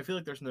 Yeah. And they feel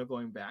like there's no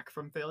going back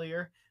from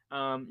failure.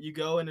 You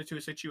go into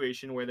a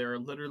situation where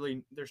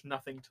there's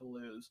nothing to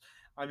lose.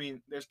 I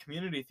mean, there's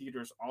community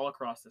theaters all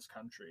across this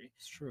country.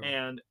 It's true.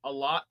 And a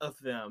lot of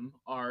them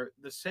are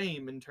the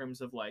same in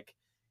terms of, like,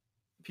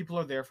 people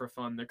are there for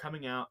fun. They're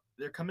coming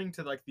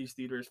to, like, these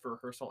theaters for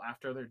rehearsal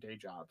after their day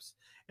jobs.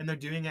 And they're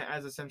doing it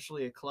as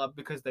essentially a club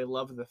because they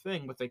love the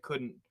thing, but they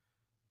couldn't.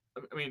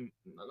 I mean,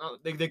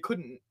 they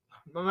couldn't.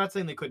 I'm not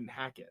saying they couldn't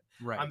hack it.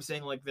 Right. I'm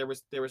saying, like, there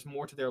was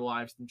more to their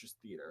lives than just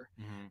theater.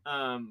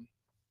 Mhm.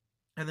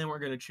 And then we're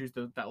going to choose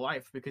that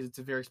life because it's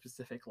a very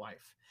specific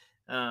life.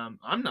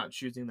 I'm not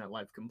choosing that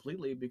life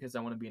completely because I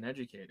want to be an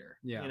educator.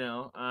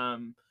 Yeah.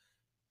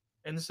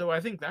 And so I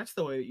think that's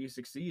the way that you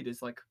succeed,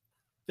 is, like,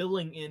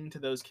 filling into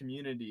those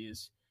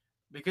communities,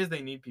 because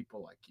they need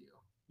people like you.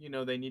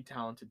 They need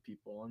talented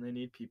people, and they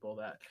need people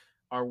that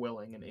are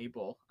willing and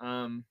able.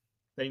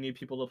 They need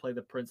people to play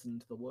the Prince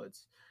into the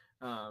Woods,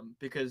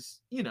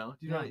 because you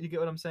get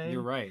what I'm saying.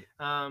 You're right.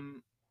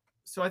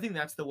 So I think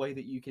that's the way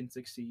that you can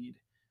succeed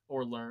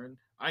or learn.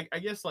 I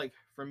guess, like,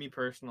 for me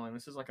personally, and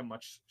this is, like, a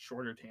much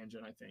shorter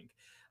tangent, I think.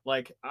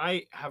 Like,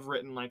 I have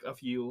written, like, a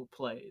few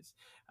plays,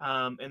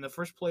 and the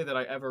first play that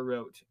I ever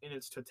wrote in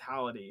its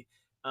totality,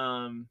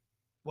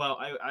 well,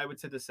 I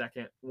would say the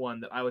second one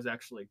that I was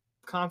actually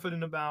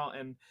confident about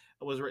and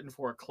was written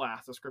for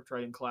a script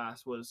writing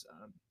class, was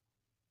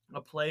a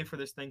play for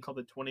this thing called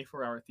the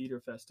 24-Hour Theater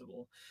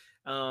Festival.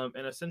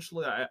 And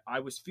essentially, I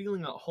was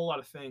feeling a whole lot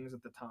of things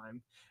at the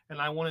time,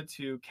 and I wanted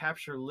to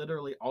capture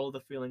literally all of the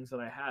feelings that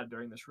I had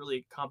during this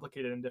really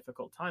complicated and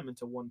difficult time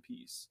into one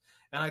piece,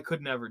 and I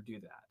could never do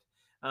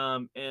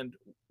that. And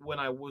when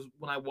I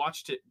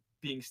watched it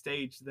being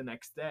staged the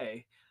next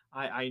day,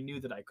 I knew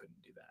that I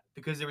couldn't do that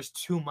because there was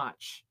too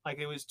much. Like,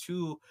 it was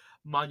too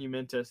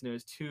monumentous, and it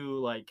was too,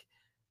 like.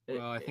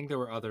 Well, I think there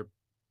were other.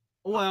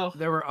 Well,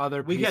 there were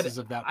other pieces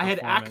of that. I had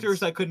actors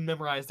that couldn't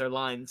memorize their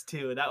lines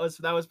too. That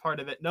was part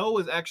of it. Noah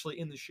was actually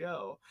in the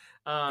show,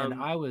 and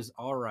I was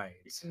all right.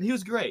 He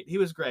was great.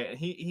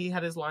 He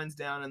had his lines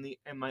down,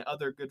 and my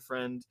other good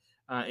friend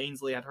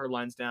Ainsley had her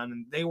lines down,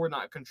 and they were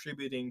not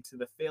contributing to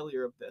the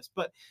failure of this.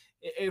 But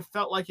it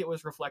felt like it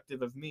was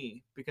reflective of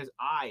me because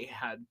I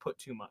had put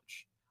too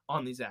much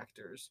on these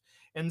actors,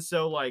 and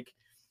so, like,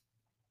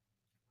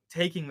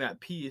 taking that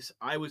piece,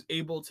 I was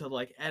able to,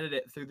 like, edit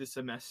it through the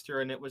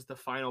semester, and it was the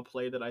final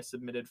play that I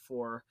submitted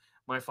for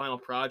my final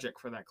project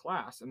for that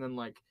class. And then,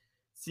 like,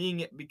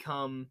 seeing it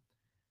become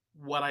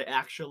what I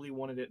actually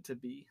wanted it to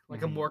be,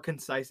 like, a more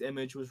concise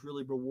image, was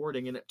really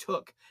rewarding, and it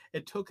took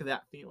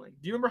that feeling.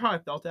 Do you remember how I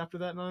felt after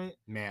that night?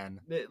 Man,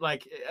 it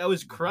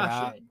was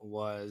crushing.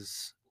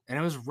 And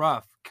it was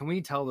rough. Can we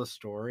tell the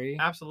story?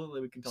 Absolutely,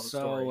 we can tell the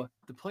story. So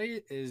the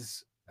play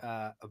is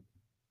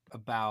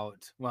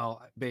about,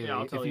 well, Bailey, yeah,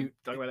 I'll talk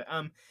about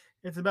it.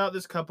 It's about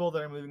this couple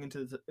that are moving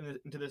into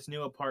this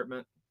new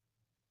apartment,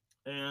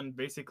 and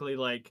basically,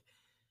 like,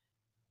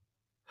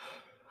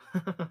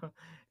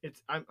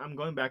 I'm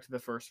going back to the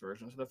first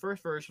version. So the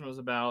first version was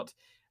about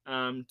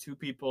two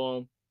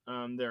people.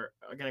 They're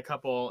again a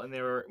couple, and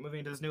they were moving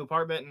into this new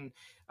apartment,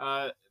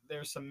 and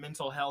there's some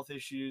mental health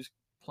issues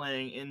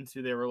playing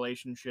into their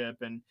relationship,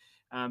 and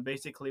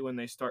basically when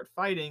they start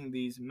fighting,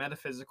 these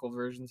metaphysical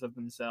versions of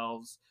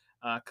themselves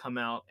come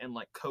out and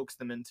like coax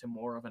them into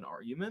more of an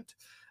argument,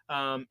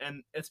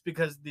 and it's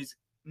because these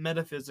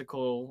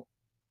metaphysical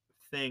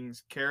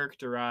things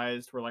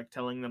characterized were like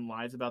telling them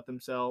lies about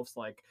themselves,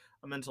 like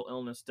a mental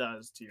illness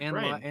does to your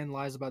brain. And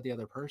lies about the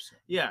other person.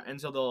 Yeah, and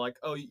so they'll like,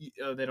 oh,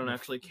 they don't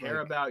actually care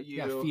Like, about you.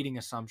 Yeah, feeding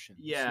assumptions.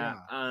 Yeah,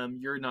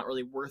 you're not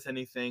really worth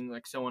anything,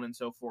 like so on and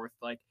so forth.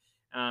 Like,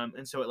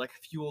 and so it like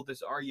fueled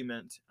this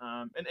argument,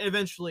 and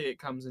eventually it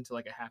comes into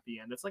like a happy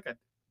end. It's like a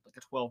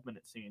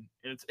 12-minute scene,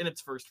 and it's in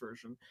its first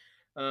version.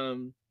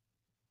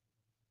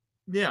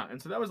 Yeah, and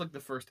so that was like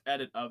the first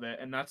edit of it,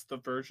 and that's the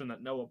version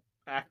that Noah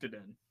acted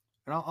in.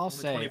 And I'll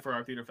say,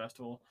 24-hour theater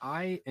festival.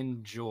 I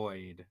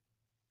enjoyed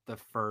the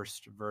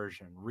first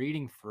version.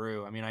 Reading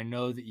through, I mean, I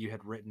know that you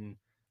had written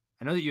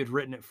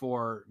it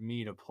for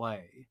me to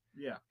play.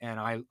 Yeah, and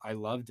I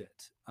loved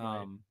it.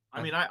 Right.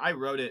 I mean, I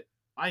wrote it.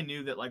 I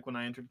knew that like when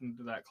I entered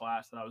into that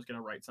class that I was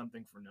gonna write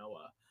something for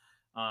Noah.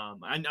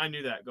 I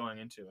knew that going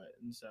into it,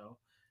 and so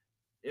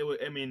it was.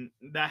 I mean,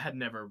 that had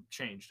never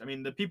changed. I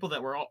mean, the people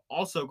that were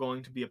also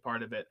going to be a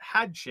part of it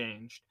had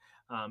changed,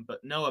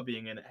 but Noah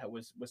being in it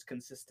was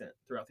consistent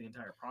throughout the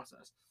entire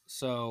process.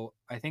 So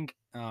I think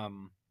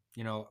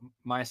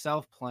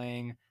myself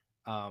playing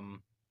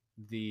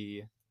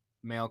the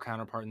male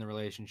counterpart in the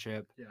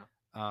relationship, Yeah.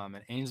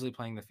 And Ainsley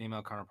playing the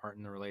female counterpart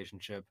in the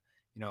relationship,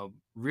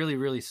 really,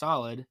 really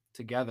solid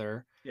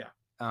together. Yeah.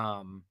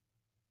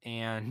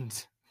 And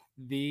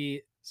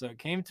so it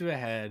came to a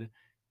head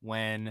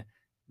when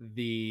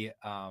the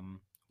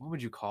what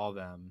would you call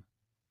them?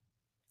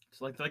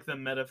 It's like the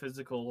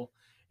metaphysical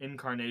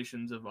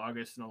incarnations of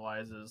August and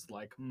Eliza's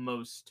like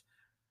most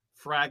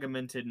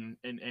fragmented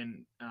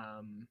and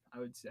I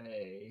would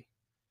say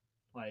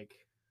like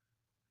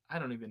I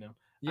don't even know.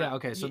 Yeah.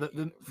 Okay. So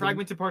the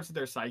fragmented parts of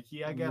their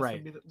psyche, I guess.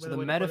 Right. So the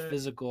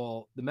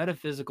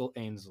metaphysical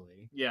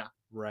Ainsley. Yeah.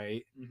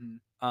 Right.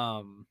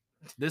 Mm-hmm.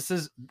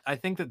 I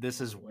think that this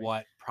is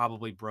what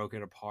probably broke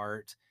it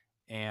apart,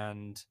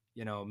 and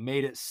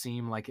made it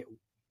seem like it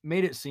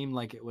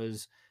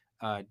was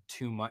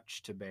too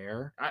much to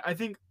bear. I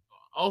think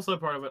also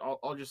part of it.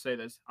 I'll just say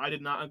this: I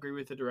did not agree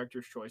with the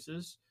director's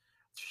choices.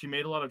 She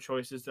made a lot of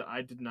choices that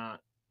I did not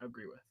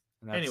agree with.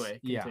 Anyway,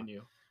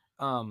 continue.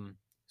 Yeah.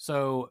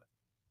 So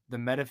the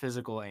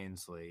metaphysical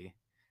Ainsley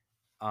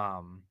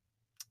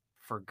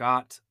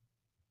forgot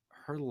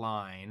her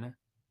line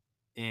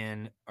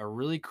in a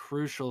really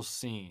crucial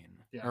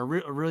scene, a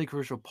really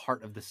crucial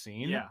part of the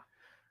scene. Yeah.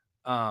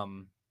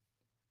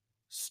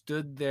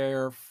 Stood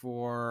there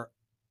for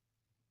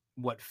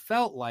what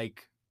felt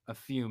like a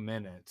few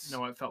minutes.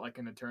 No, it felt like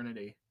an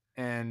eternity.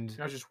 And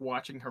I was just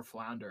watching her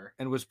flounder.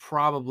 And was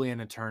probably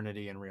an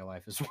eternity in real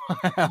life as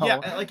well.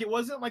 Yeah, like it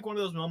wasn't like one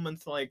of those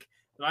moments like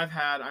that I've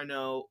had. I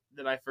know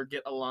that I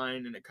forget a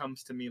line and it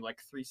comes to me like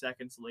 3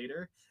 seconds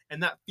later,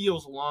 and that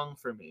feels long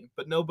for me.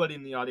 But nobody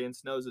in the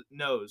audience knows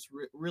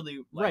really.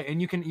 Like, right, and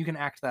you can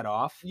act that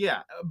off.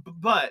 Yeah,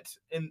 but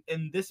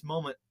in this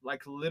moment,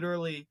 like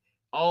literally.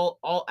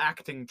 All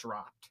acting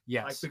dropped.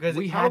 Yes, like, because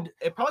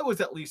it probably was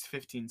at least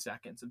 15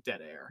 seconds of dead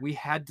air. We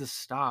had to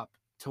stop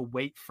to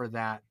wait for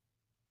that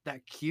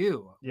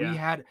cue.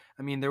 Yeah.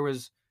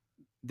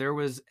 There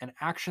was an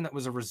action that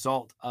was a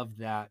result of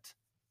that,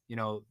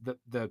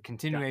 the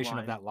continuation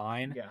of that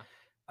line.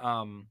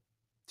 Yeah.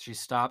 She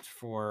stopped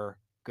for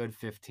good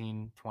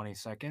 15, 20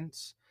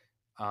 seconds.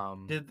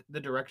 Did the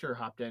director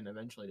hopped in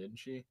eventually, didn't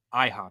she?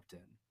 I hopped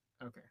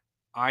in. Okay.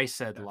 I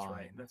said That's line.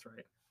 Right. That's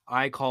right.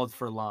 I called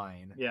for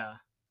line. Yeah.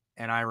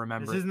 And I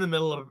remember this is in the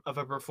middle of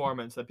a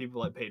performance that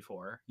people had paid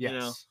for.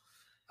 Yes.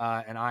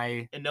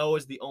 And Noah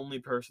was the only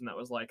person that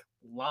was like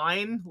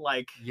line,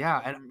 like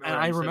and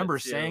I remember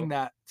saying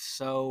that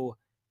so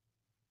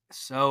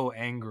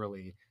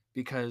angrily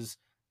because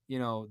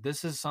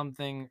this is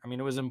something. I mean,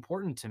 it was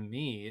important to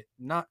me.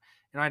 And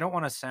I don't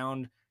want to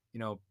sound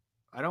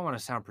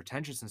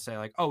pretentious and say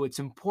like, oh, it's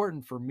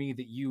important for me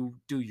that you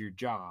do your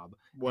job.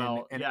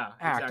 Well, and yeah,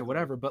 act exactly. or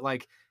whatever. But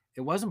like,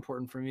 it was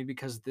important for me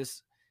because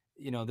this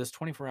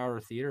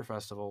 24-hour theater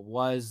festival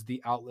was the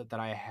outlet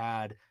that I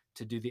had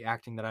to do the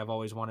acting that I've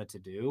always wanted to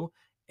do.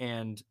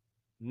 And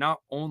not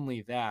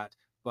only that,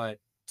 but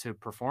to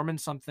perform in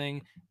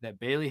something that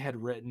Bailey had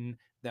written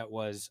that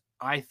was,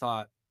 I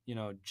thought,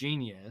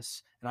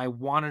 genius. And I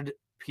wanted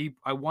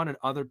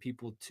other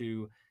people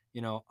to,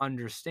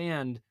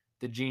 understand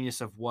the genius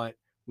of what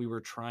we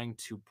were trying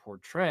to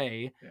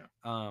portray.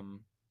 Yeah.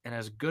 And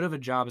as good of a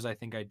job as I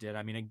think I did,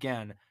 I mean,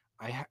 again,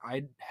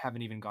 I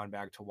haven't even gone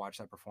back to watch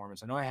that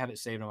performance. I know I have it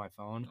saved on my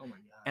phone. Oh my gosh.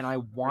 And I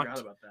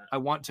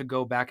want to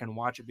go back and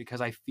watch it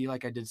because I feel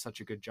like I did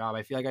such a good job.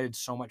 I feel like I did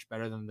so much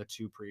better than the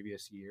 2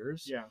 previous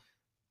years. Yeah.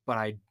 But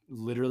I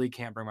literally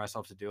can't bring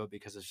myself to do it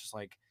because it's just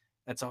like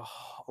it's a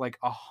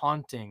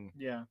haunting,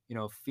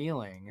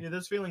 feeling. Yeah,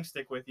 those feelings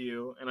stick with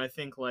you, and I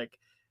think like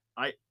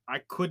I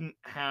couldn't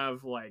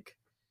have like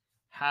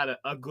had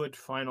a good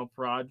final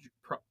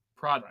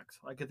product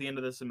like at the end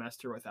of the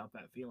semester without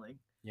that feeling,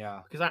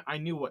 Yeah. because I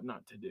knew what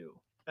not to do.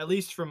 At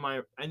least from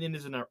my end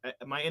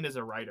as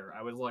a writer,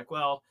 I was like,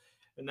 well,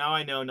 now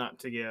I know not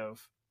to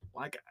give.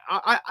 Like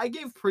I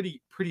gave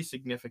pretty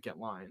significant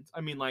lines.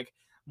 I mean, like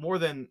more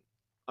than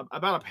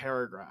about a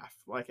paragraph,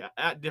 like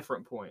at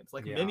different points,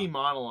 like Yeah. mini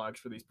monologues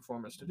for these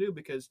performers to do,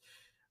 because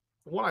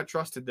one, I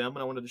trusted them and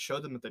I wanted to show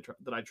them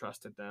that I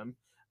trusted them.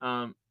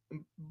 Um,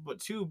 but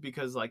two,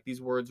 because like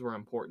these words were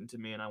important to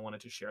me and I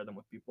wanted to share them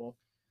with people.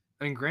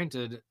 I mean,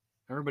 granted,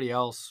 everybody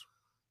else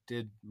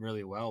did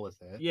really well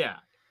with it. Yeah.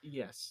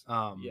 Yes.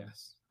 Um,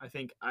 Yes. I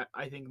think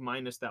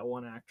minus that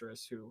one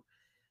actress who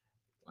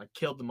like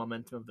killed the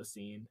momentum of the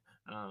scene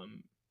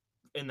um,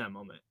 in that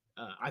moment.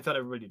 I thought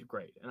everybody did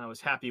great, and I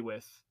was happy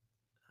with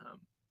um,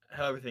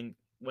 how everything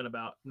went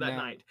about that Now,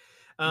 night.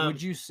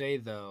 would you say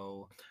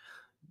though?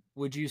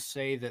 Would you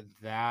say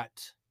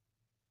that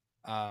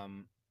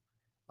um,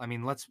 I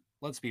mean, let's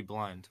be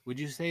blunt. Would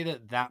you say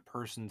that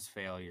person's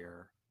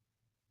failure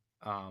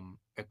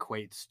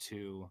equates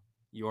to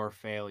your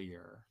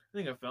failure? I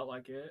think I felt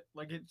like it.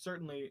 Like it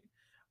certainly.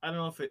 I don't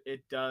know if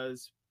it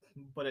does,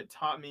 but it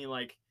taught me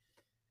like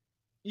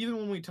even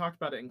when we talked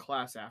about it in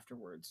class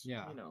afterwards.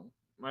 Yeah. You know,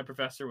 my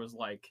professor was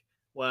like,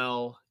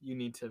 "Well, you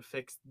need to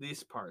fix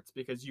these parts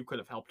because you could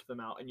have helped them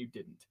out and you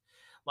didn't."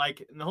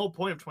 Like, and the whole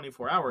point of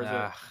 24 hours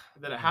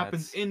that it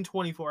happens That's in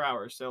 24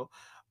 hours. So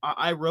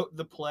I wrote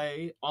the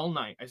play all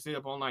night. I stayed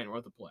up all night and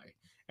wrote the play.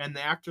 And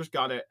the actors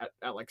got it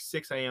at like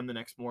 6 a.m. the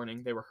next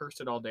morning. They rehearsed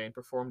it all day and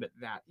performed it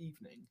that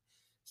evening.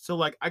 So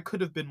like I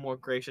could have been more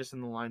gracious in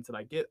the lines that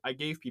I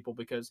gave people,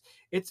 because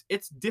it's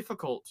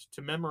difficult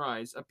to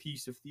memorize a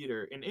piece of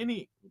theater in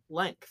any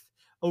length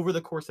over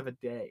the course of a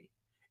day.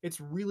 It's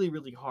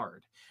really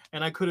hard,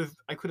 and I could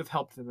have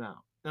helped them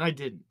out, and I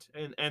didn't,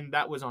 and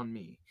that was on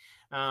me.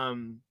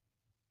 Um,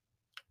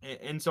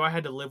 and so I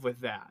had to live with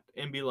that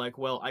and be like,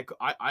 well,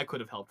 I could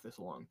have helped this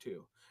along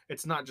too.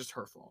 It's not just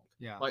her fault.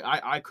 yeah. Like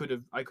I could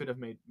have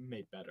made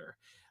better.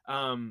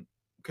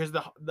 Because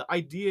the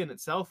idea in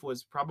itself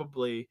was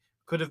probably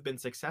could have been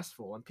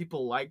successful and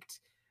people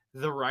liked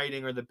the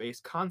writing or the base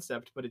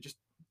concept, but it just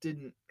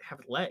didn't have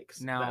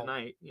legs Now, that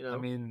night. You know, I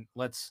mean,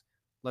 let's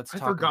I talk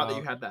forgot that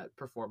about. you had that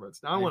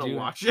performance. Now I want to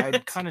watch I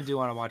it. kind of do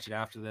want to watch it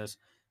after this.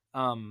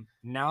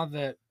 Now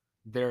that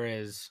there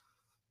is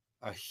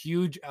a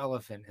huge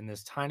elephant in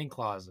this tiny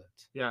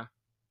closet, Yeah.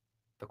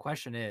 the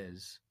question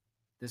is,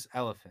 this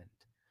elephant,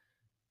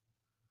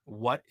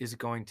 what is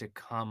going to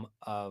come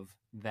of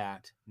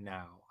that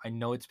now? I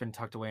know it's been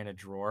tucked away in a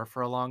drawer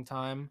for a long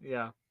time.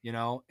 Yeah. You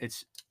know,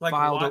 it's Like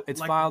filed. what? It's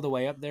Like filed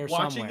away up there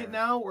watching somewhere. it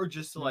now, or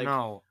just like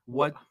No,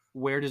 what?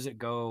 Where does it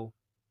go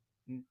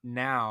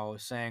now?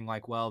 Saying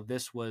like, well,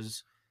 this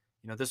was,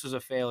 this was a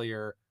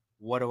failure.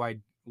 What do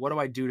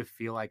I do to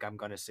feel like I'm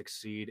going to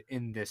succeed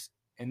in this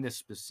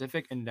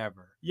specific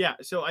endeavor? Yeah,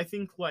 so I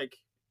think like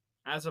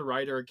as a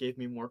writer it gave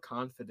me more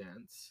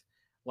confidence,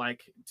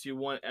 like to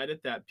want to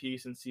edit that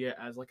piece and see it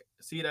as,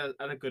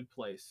 at a good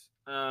place,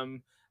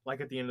 like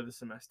at the end of the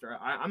semester.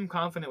 I'm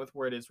confident with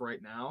where it is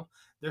right now.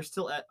 There's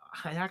still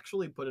I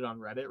actually put it on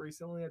Reddit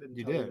recently. I didn't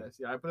You tell you did? this.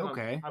 Yeah, I put it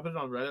Okay. on it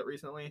on Reddit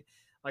recently,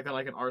 like on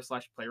like an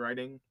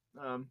r/playwriting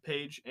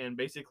page, and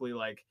basically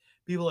like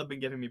people have been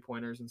giving me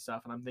pointers and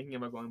stuff, and I'm thinking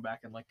about going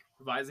back and like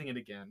revising it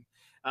again,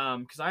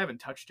 because I haven't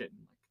touched it in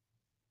like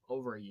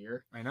over a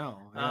year. I know.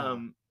 Yeah.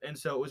 And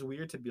so it was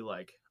weird to be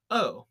like,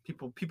 oh,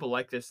 people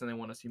like this and they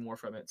want to see more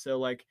from it. So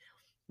like,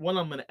 one,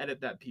 I'm gonna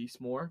edit that piece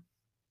more.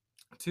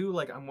 Two,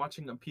 like I'm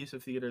watching a piece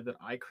of theater that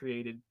I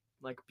created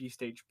like be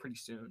staged pretty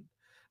soon,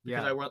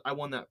 because Yeah. I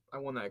won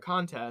that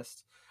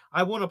contest.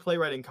 I won a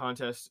playwriting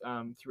contest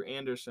through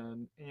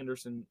Anderson.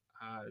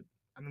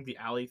 I think the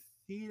Alley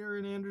Theater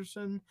in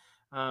Anderson.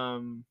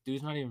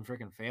 Dude's not even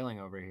freaking failing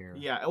over here.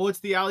 Yeah, well, it's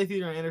the Alley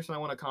Theater in Anderson. I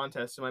won a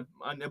contest, so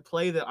a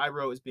play that I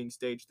wrote is being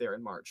staged there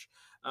in March.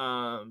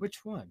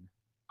 Which one?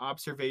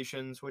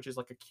 Observations, which is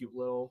like a cute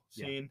little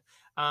Yeah. scene.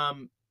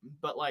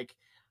 But like,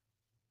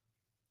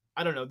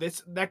 I don't know,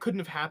 that couldn't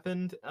have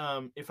happened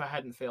if I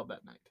hadn't failed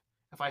that night.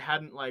 If I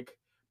hadn't like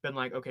been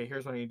like, okay,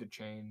 here's what I need to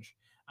change.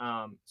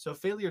 So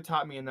failure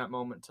taught me in that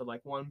moment to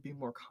like, one, be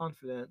more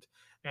confident,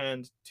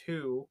 and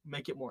two,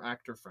 make it more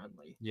actor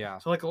friendly. Yeah.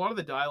 So like a lot of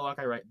the dialogue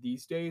I write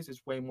these days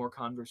is way more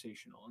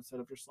conversational instead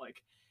of just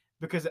like,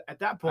 because at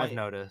that I've point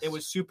noticed. it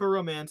was super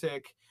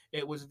romantic.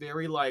 It was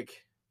very like,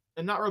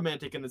 and not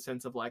romantic in the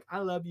sense of like I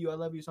love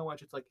you so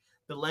much. It's like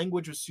the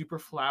language was super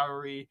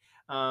flowery.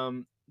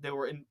 They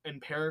were in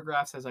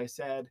paragraphs, as I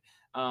said,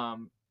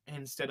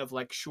 instead of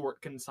like short,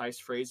 concise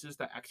phrases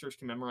that actors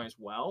can memorize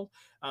well.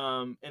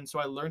 And so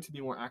I learned to be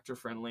more actor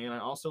friendly, and I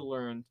also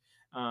learned,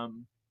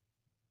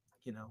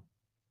 you know,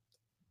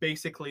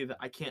 basically that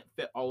I can't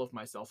fit all of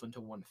myself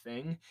into one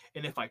thing,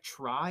 and if I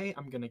try,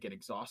 I'm gonna get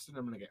exhausted.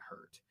 I'm gonna get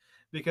hurt,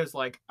 because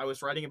like I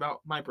was writing about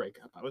my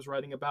breakup, I was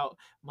writing about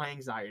my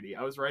anxiety,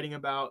 I was writing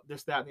about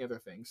this, that, and the other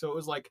thing. So it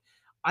was like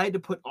I had to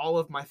put all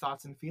of my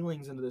thoughts and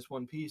feelings into this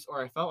one piece,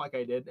 or I felt like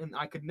I did, and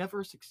I could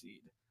never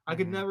succeed. I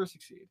could Mhm. never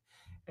succeed.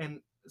 And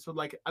so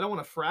like I don't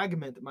want to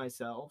fragment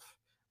myself,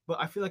 but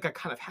I feel like I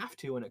kind of have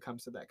to when it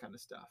comes to that kind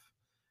of stuff.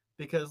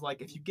 Because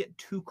like if you get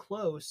too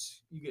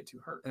close, you get too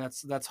hurt. And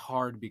that's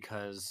hard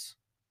because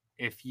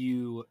if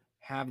you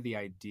have the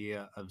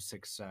idea of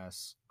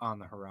success on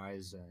the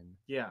horizon,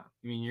 Yeah.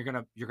 I mean, you're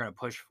gonna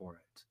push for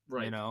it, you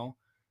Right. know.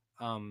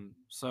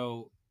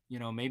 So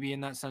maybe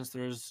in that sense,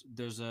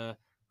 there's a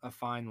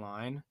fine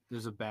line.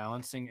 There's a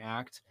balancing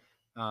act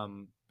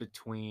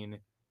between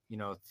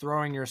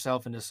throwing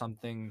yourself into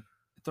something,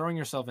 throwing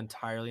yourself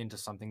entirely into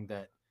something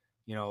that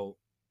you know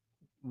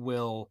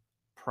will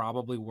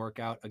probably work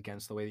out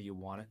against the way that you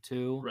want it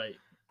to, Right.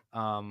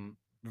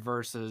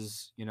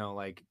 versus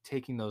like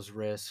taking those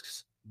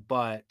risks,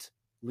 but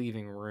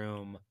leaving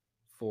room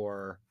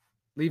for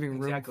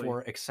Exactly.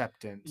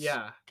 acceptance.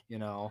 Yeah.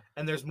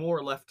 And there's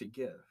more left to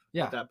give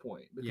Yeah. at that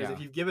point. Because Yeah. if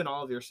you've given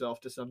all of yourself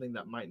to something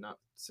that might not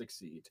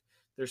succeed,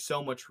 there's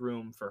so much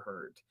room for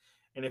hurt.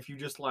 And if you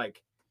just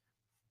like,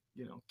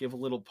 give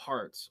little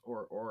parts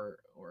or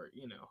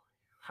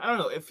I don't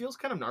know, it feels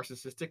kind of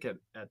narcissistic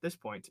at this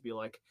point to be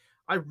like,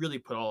 I really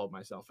put all of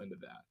myself into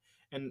that.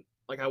 And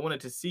like I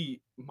wanted to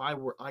see my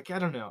work, like I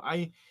don't know.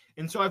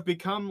 And so I've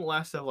become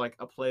less of like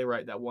a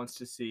playwright that wants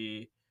to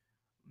see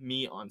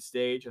me on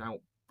stage, and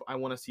I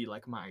want to see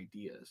like my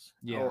ideas.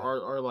 Yeah.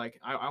 Or like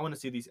I want to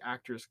see these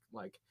actors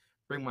like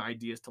bring my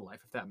ideas to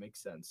life, if that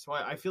makes sense. So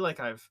I feel like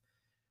I've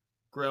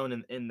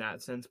grown in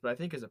that sense, but I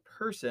think as a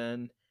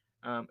person,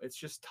 it's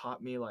just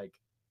taught me like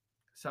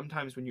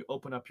sometimes when you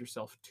open up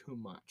yourself too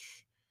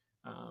much,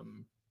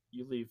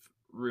 you leave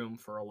room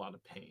for a lot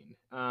of pain.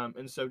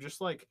 And so just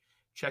like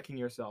checking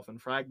yourself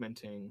and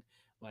fragmenting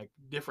like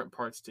different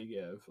parts to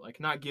give, like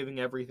not giving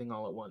everything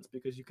all at once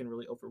because you can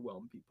really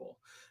overwhelm people.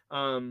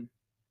 I've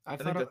I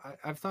think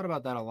I've thought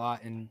about that a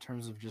lot in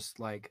terms of just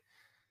like,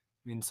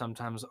 I mean,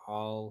 sometimes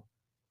I'll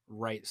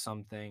write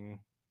something,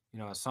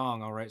 a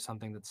song, I'll write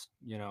something that's,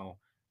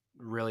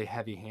 really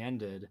heavy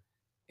handed.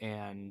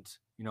 And,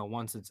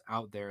 once it's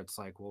out there, it's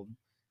like, well,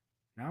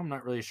 now I'm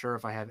not really sure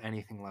if I have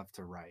anything left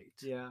to write.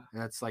 Yeah.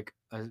 And that's like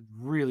a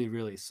really,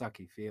 really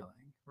sucky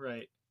feeling.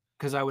 Right.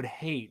 Because I would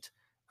hate,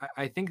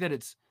 I think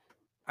that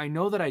I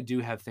know that I do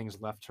have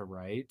things left to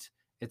write.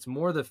 It's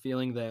more the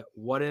feeling that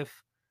what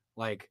if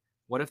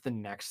the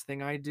next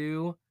thing I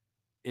do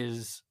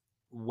is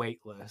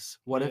weightless?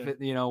 What if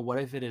what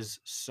if it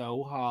is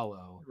so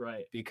hollow?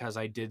 Right. Because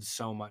I did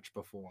so much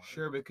before.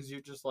 Sure, because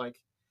you're just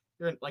like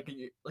you're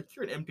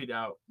an emptied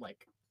out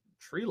like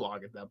tree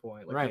log at that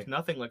point. Like Right. there's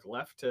nothing like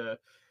left to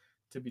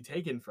be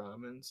taken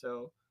from, and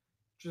so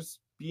just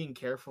being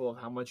careful of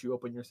how much you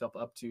open yourself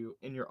up to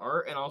in your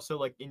art and also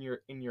like in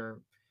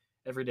your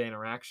everyday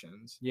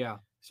interactions. Yeah.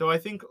 So I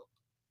think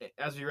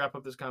as we wrap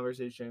up this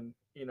conversation,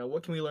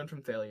 what can we learn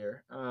from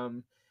failure?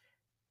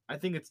 I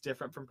think it's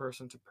different from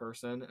person to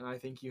person, and I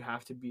think you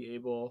have to be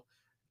able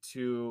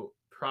to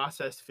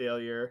process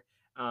failure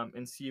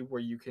and see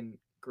where you can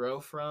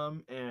grow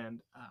from.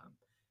 And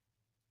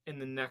in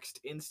the next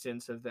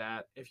instance of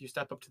that, if you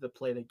step up to the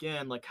plate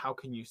again, like how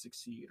can you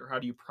succeed, or how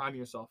do you prime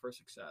yourself for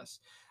success,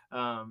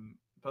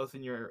 both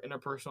in your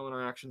interpersonal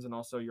interactions and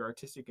also your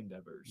artistic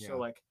endeavors. Yeah. So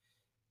like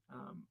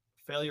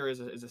failure is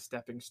a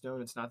stepping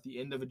stone. It's not the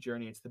end of a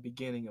journey, it's the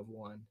beginning of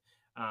one.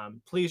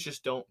 Please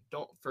just don't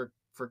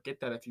forget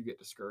that if you get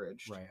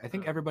discouraged. Right. I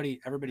think everybody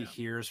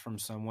hears from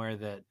somewhere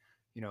that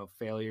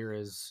failure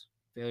is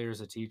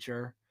a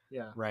teacher.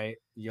 Yeah. Right.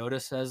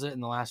 Yoda says it in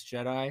The Last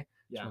Jedi. It's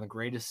Yeah. one of the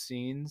greatest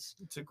scenes.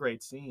 It's a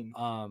great scene.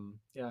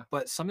 Yeah.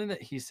 But something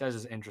that he says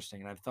is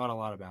interesting, and I've thought a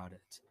lot about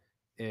it,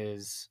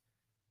 is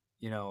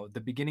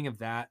the beginning of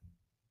that,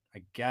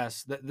 I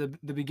guess the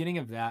beginning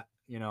of that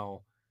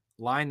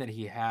line that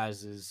he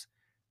has is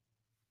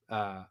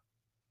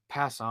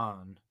pass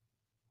on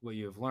what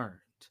you have learned.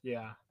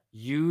 Yeah.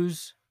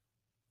 Use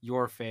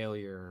your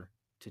failure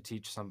to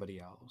teach somebody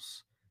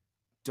else.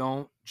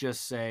 Don't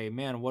just say,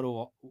 man, what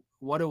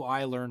do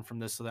I learn from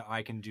this so that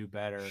I can do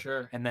better?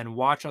 Sure. And then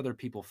watch other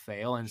people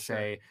fail and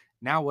say,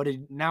 now what do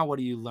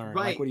you learn?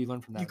 Right. Like, what do you learn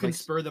from that? You can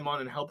spur them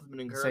on and help them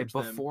and encourage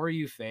them. Before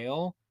you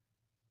fail,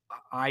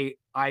 I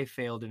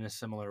failed in a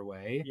similar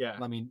way. Yeah.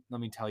 Let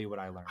me tell you what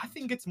I learned. I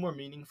think it's more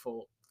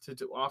meaningful to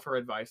offer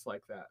advice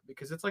like that,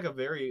 because it's like a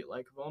very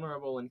like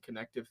vulnerable and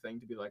connective thing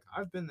to be like,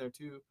 I've been there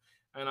too,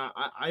 and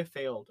I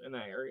failed in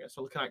that area.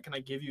 So can I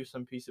give you a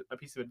piece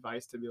of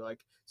advice to be like,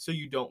 so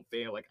you don't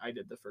fail like I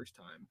did the first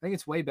time. I think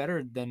it's way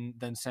better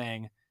than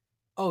saying,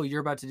 oh,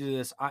 you're about to do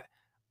this.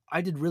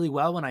 I did really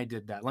well when I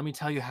did that. Let me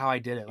tell you how I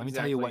did it. Let me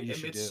tell you what you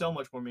should do. It's so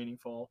much more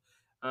meaningful.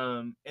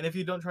 And if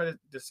you don't try to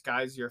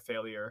disguise your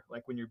failure,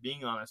 like when you're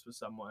being honest with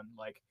someone,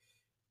 like,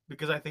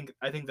 because I think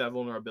that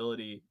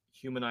vulnerability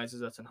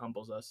humanizes us and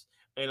humbles us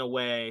in a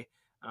way,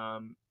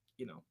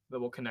 that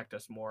will connect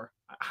us more.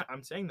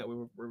 I'm saying that we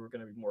were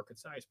going to be more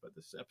concise, but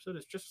this episode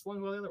is just as long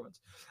as all the other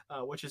ones,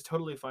 which is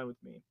totally fine with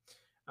me.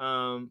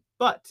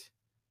 But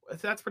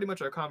that's pretty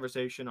much our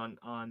conversation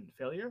on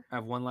failure. I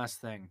have one last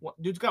thing.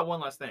 Dude's got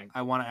one last thing.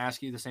 I want to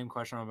ask you the same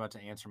question I'm about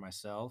to answer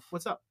myself.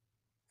 What's up?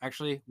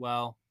 Actually,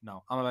 well,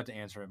 no, I'm about to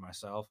answer it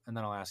myself, and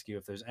then I'll ask you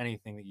if there's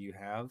anything that you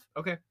have.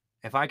 Okay.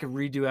 if I could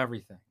redo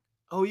everything,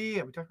 Oh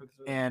yeah, we talked about this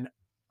earlier. and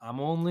I'm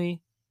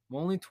only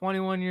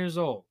 21 years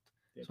old,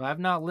 Yeah. so I have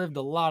not lived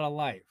a lot of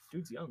life.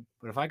 Dude's young.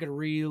 But if I could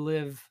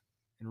relive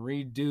and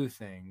redo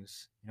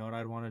things, you know what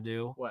I'd want to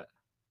do? What?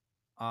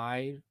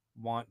 I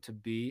want to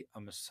be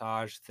a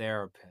massage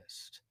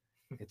therapist.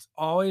 It's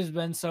always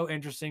been so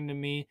interesting to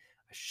me.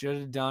 I should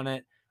have done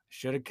it. I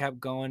should have kept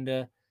going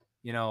to,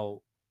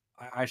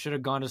 I should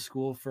have gone to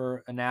school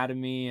for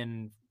anatomy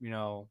and,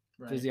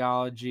 Right.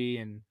 physiology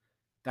and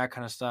that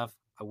kind of stuff.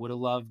 I would have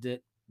loved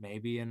it.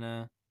 Maybe in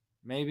a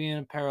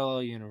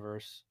parallel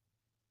universe.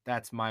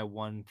 That's my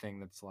one thing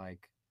that's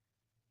like,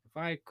 if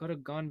I could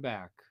have gone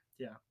back.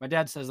 Yeah. My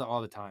dad says that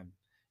all the time.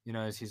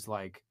 He's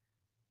like,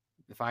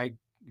 if I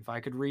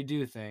could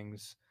redo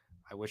things,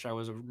 I wish I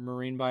was a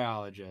marine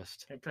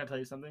biologist. Can I tell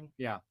you something?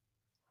 Yeah.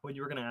 When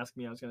you were gonna ask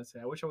me, I was gonna say,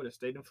 I wish I would have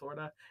stayed in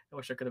Florida. I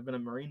wish I could have been a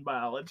marine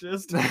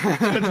biologist.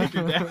 Just gonna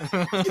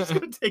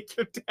take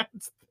your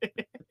dad's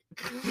thing.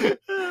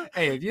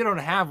 Hey, if you don't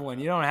have one,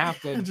 you don't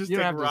have to. Just you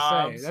don't take have to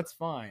Rob's. say. That's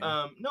fine.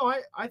 No,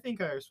 I think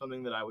there's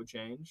something that I would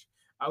change.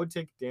 I would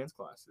take dance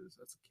classes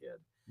as a kid.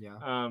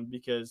 Yeah.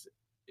 Because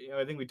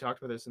I think we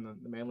talked about this in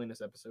the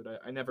manliness episode.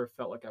 I never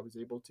felt like I was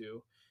able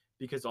to,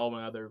 because all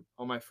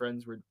my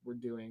friends were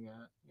doing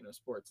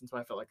sports, and so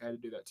I felt like I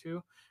had to do that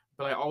too.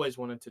 But I always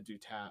wanted to do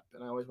tap,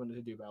 and I always wanted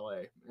to do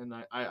ballet, and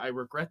I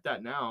regret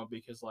that now,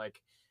 because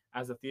like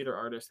as a theater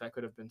artist, that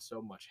could have been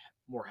so much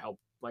more help.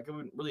 Like it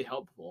would really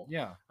helpful.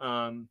 Yeah.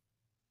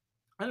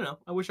 I don't know.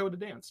 I wish I would have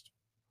danced.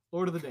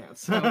 Lord of the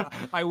Dance.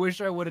 I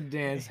wish I would have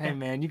danced. Hey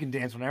man, you can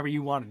dance whenever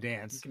you want to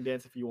dance. You can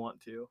dance if you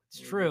want to. It's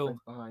true.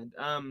 Behind.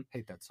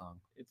 Hate that song.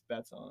 It's a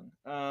bad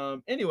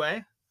song.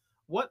 Anyway,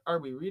 what are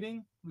we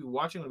reading? What are we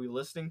watching? What are we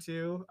listening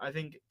to? I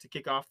think to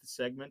kick off the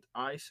segment,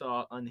 I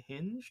saw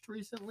Unhinged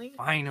recently.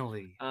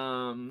 Finally.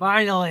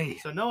 Finally.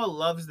 So Noah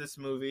loves this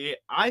movie.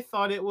 I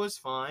thought it was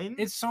fine.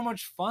 It's so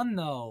much fun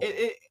though.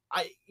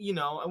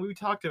 And we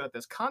talked about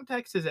this.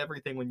 Context is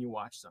everything when you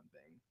watch something.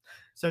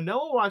 So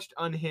Noah watched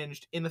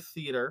Unhinged in a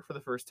theater for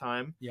the first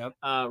time. Yep.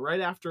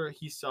 Right after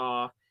he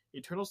saw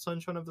Eternal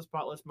Sunshine of the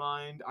Spotless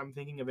Mind, I'm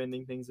Thinking of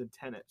Ending Things, and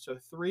Tenet. So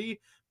 3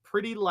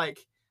 pretty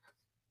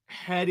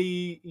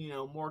heady,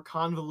 more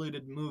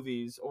convoluted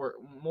movies, or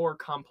more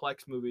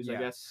complex movies, yes. I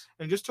guess.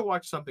 And just to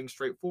watch something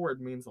straightforward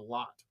means a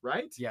lot,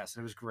 right? Yes,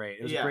 it was great.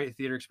 It was a great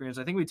theater experience.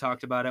 I think we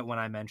talked about it when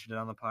I mentioned it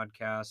on the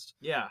podcast.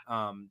 Yeah.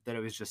 That it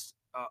was just,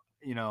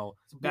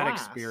 that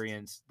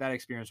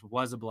experience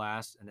was a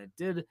blast, and it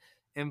did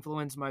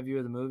influence my view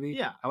of the movie.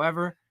 Yeah.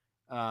 However,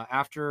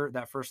 after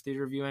that first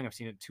theater viewing, I've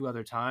seen it 2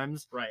 other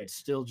times. Right. It's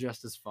still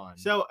just as fun.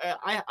 So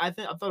I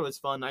thought it was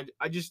fun.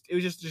 It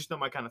was just not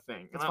my kind of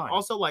thing. And That's fine.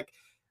 Also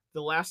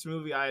the last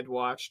movie I had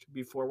watched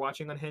before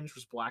watching Unhinged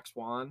was Black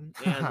Swan,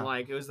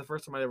 and it was the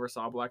first time I ever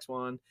saw Black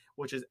Swan,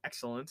 which is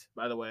excellent,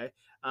 by the way.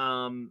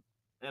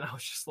 And I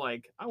was just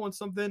like, I want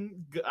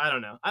something good. I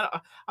don't know.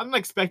 I'm not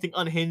expecting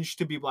Unhinged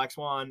to be Black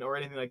Swan or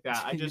anything like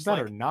that. I just you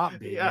better not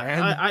be. Yeah,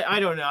 man. I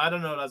don't know. I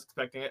don't know what I was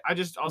expecting.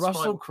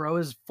 Russell Crowe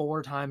is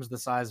 4 times the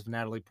size of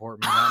Natalie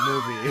Portman in that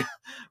movie.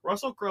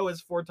 Russell Crowe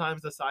is 4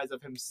 times the size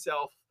of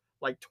himself,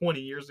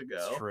 20 years ago.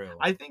 It's true.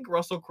 I think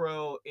Russell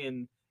Crowe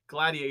in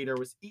Gladiator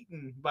was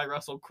eaten by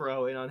Russell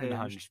Crowe in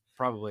Unhinged.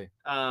 Probably.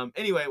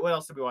 Anyway, what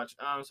else did we watch?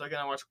 So again,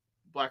 I watched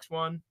Black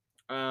Swan.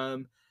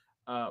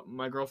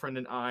 My girlfriend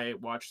and I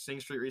watched Sing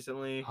Street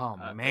recently. Oh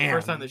man! The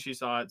first time that she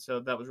saw it, so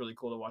that was really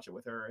cool to watch it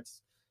with her.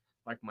 It's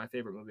my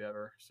favorite movie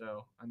ever.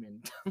 So I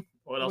mean,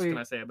 what else can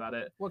I say about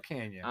it? What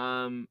can you?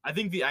 I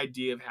think the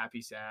idea of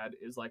happy sad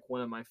is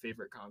one of my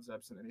favorite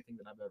concepts in anything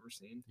that I've ever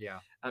seen. Yeah.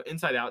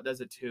 Inside Out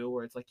does it too,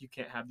 where it's you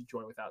can't have the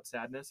joy without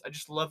sadness. I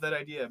just love that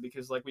idea,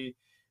 because we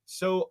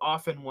so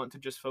often want to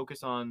just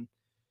focus on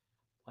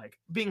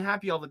being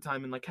happy all the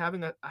time and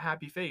having a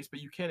happy face,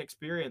 but you can't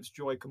experience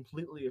joy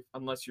completely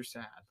unless you're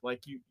sad.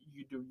 You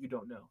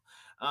don't know.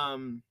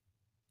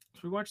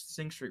 So we watched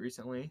Sing Street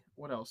recently.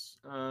 What else?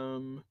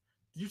 Did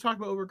you talk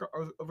about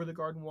Over the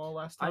Garden Wall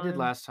last time? I did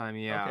last time,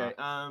 yeah.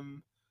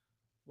 Okay.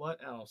 What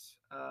else?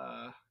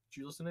 Did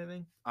you listen to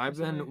anything?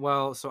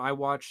 So I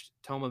watched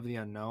Tome of the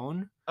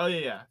Unknown. Oh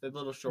yeah, the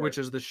little short. Which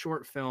is the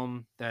short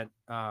film that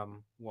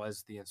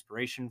was the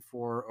inspiration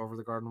for Over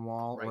the Garden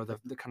Wall, right. Or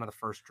the kind of the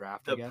first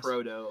draft. The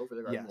proto Over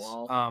the Garden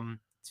Wall.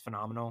 It's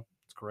phenomenal.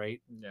 It's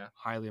great. Yeah.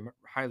 Highly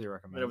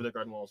recommend. Over the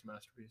Garden Wall is a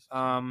masterpiece.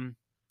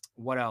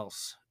 What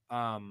else?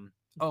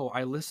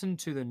 I listened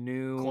to the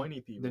new Coin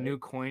EP, new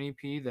Coin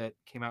EP that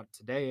came out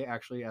today,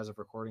 actually, as of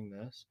recording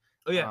this.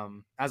 Oh yeah.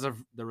 As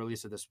of the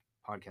release of this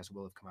podcast,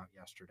 will have come out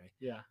yesterday.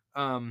 Yeah.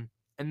 And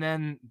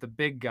then the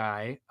big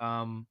guy,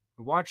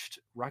 we watched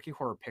Rocky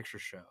Horror Picture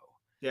Show.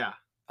 Yeah.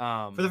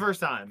 For the first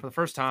time. For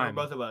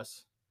both of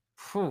us.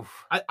 Whew.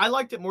 I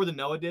liked it more than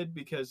Noah did,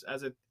 because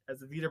as a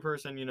theater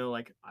person,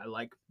 I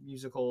like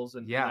musicals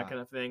and that kind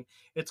of thing.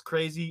 It's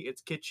crazy,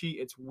 it's kitschy,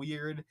 it's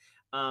weird.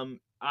 I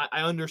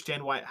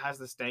understand why it has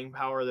the staying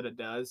power that it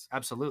does.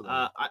 Absolutely.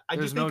 I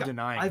There's just no think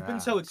denying I've been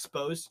so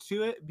exposed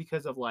to it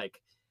because of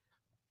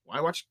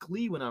I watched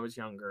Glee when I was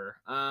younger.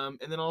 And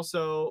then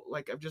also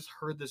like I've just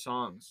heard the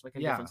songs like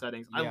in Yeah, different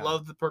settings. I yeah.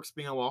 love The Perks of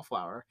Being a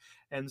Wallflower,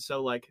 and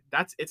so like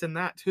it's in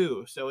that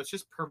too. So it's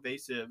just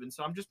pervasive, and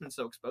so I've just been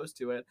so exposed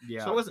to it.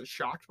 Yeah. So I wasn't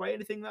shocked by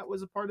anything that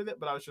was a part of it,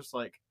 but I was just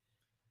like,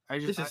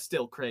 this is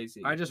still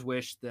crazy. I just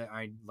wish that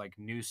I like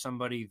knew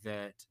somebody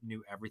that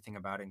knew everything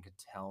about it and could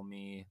tell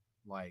me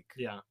like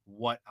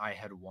what I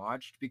had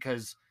watched,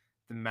 because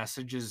the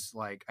message is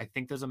like, I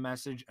think there's a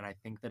message, and I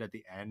think that at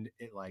the end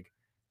it like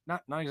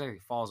not exactly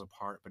falls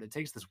apart, but it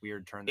takes this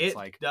weird turn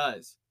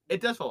that's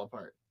it does fall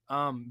apart.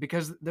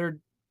 Because they're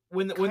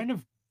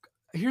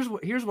here's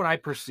what I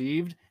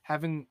perceived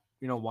having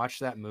watched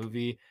that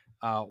movie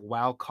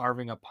while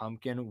carving a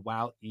pumpkin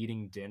while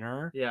eating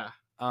dinner.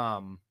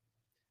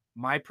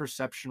 My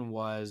perception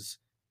was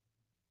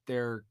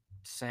they're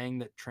saying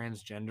that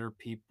transgender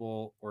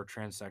people or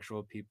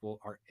transsexual people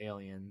are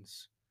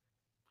aliens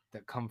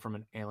that come from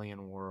an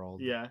alien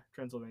world.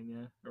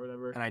 Transylvania or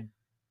whatever. And I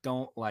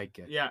don't like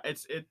it.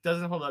 It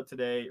doesn't hold up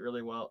today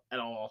really well at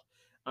all.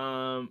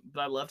 But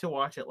I'd love to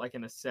watch it like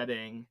in a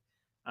setting,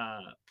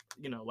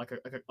 like a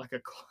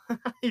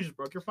you just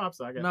broke your pop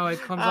socket. No,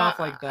 it comes off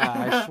like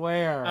that. I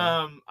swear.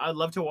 I'd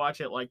love to watch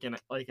it like in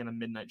a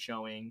midnight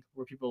showing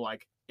where people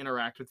like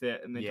interact with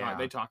it and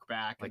they talk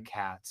back like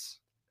Cats.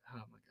 Oh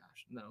my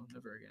gosh, no,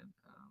 never again.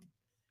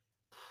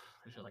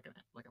 I just had like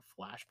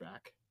a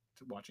flashback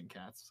to watching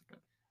Cats.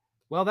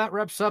 Well, that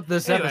wraps up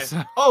this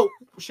episode. Oh,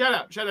 shout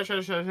out.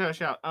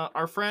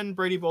 Our friend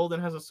Brady Bolden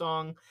has a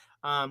song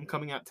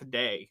coming out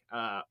today.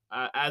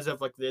 As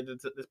of like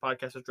this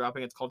podcast is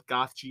dropping, it's called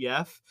Goth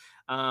GF.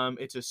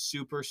 It's a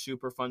super,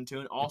 super fun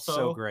tune. Also, it's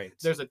so great.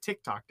 There's a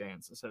TikTok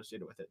dance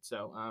associated with it.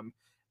 So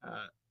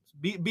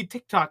be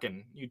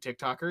TikToking, you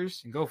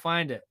TikTokers. And go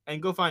find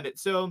it.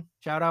 So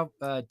shout out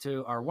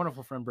to our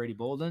wonderful friend Brady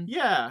Bolden.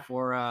 Yeah.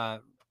 For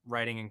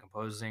writing and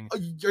composing are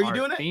you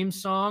doing it? Theme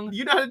song.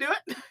 You know how to do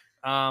it?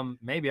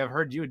 Maybe I've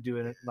heard you do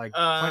it like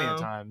plenty of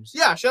times.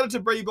 Yeah, shout out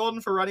to Brady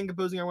Bolden for writing and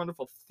composing our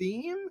wonderful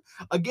theme.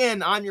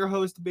 Again, I'm your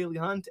host Bailey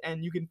Hunt,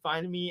 and you can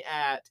find me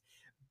at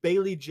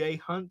Bailey J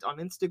Hunt on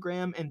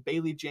Instagram and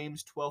Bailey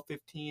James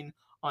 1215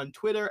 on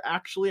Twitter.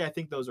 Actually, I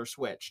think those are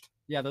switched.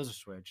 Yeah, those are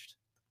switched.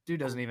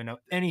 Dude doesn't even know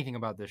anything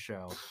about this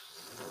show.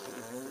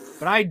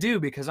 But I do,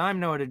 because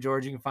I'm Noah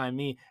DeGeorge. You can find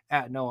me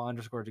at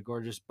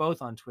Noah_DeGorgeous,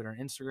 both on Twitter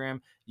and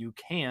Instagram. You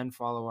can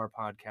follow our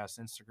podcast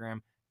Instagram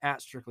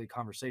at Strictly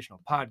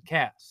Conversational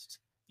Podcast.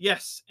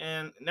 Yes,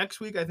 and next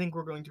week I think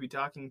we're going to be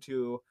talking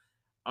to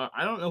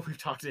I don't know if we've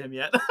talked to him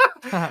yet.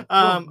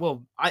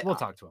 We'll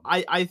talk to him.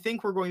 I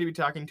think we're going to be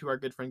talking to our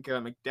good friend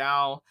Garrett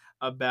McDowell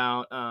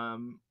about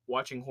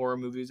watching horror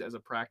movies as a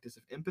practice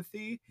of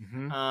empathy,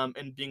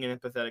 and being an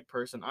empathetic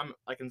person. I'm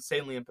like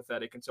insanely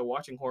empathetic, and so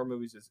watching horror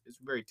movies is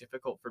very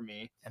difficult for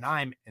me. And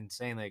I'm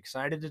insanely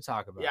excited to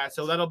talk about it.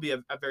 So that'll be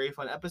a very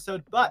fun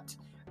episode. But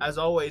as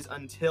always,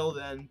 until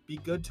then, be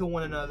good to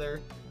one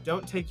another.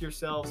 Don't take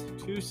yourselves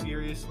too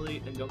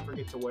seriously, and don't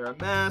forget to wear a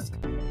mask.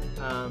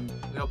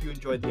 We hope you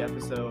enjoyed the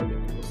episode,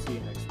 and we'll see you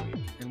next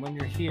week. And when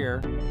you're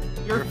here,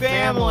 your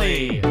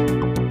family.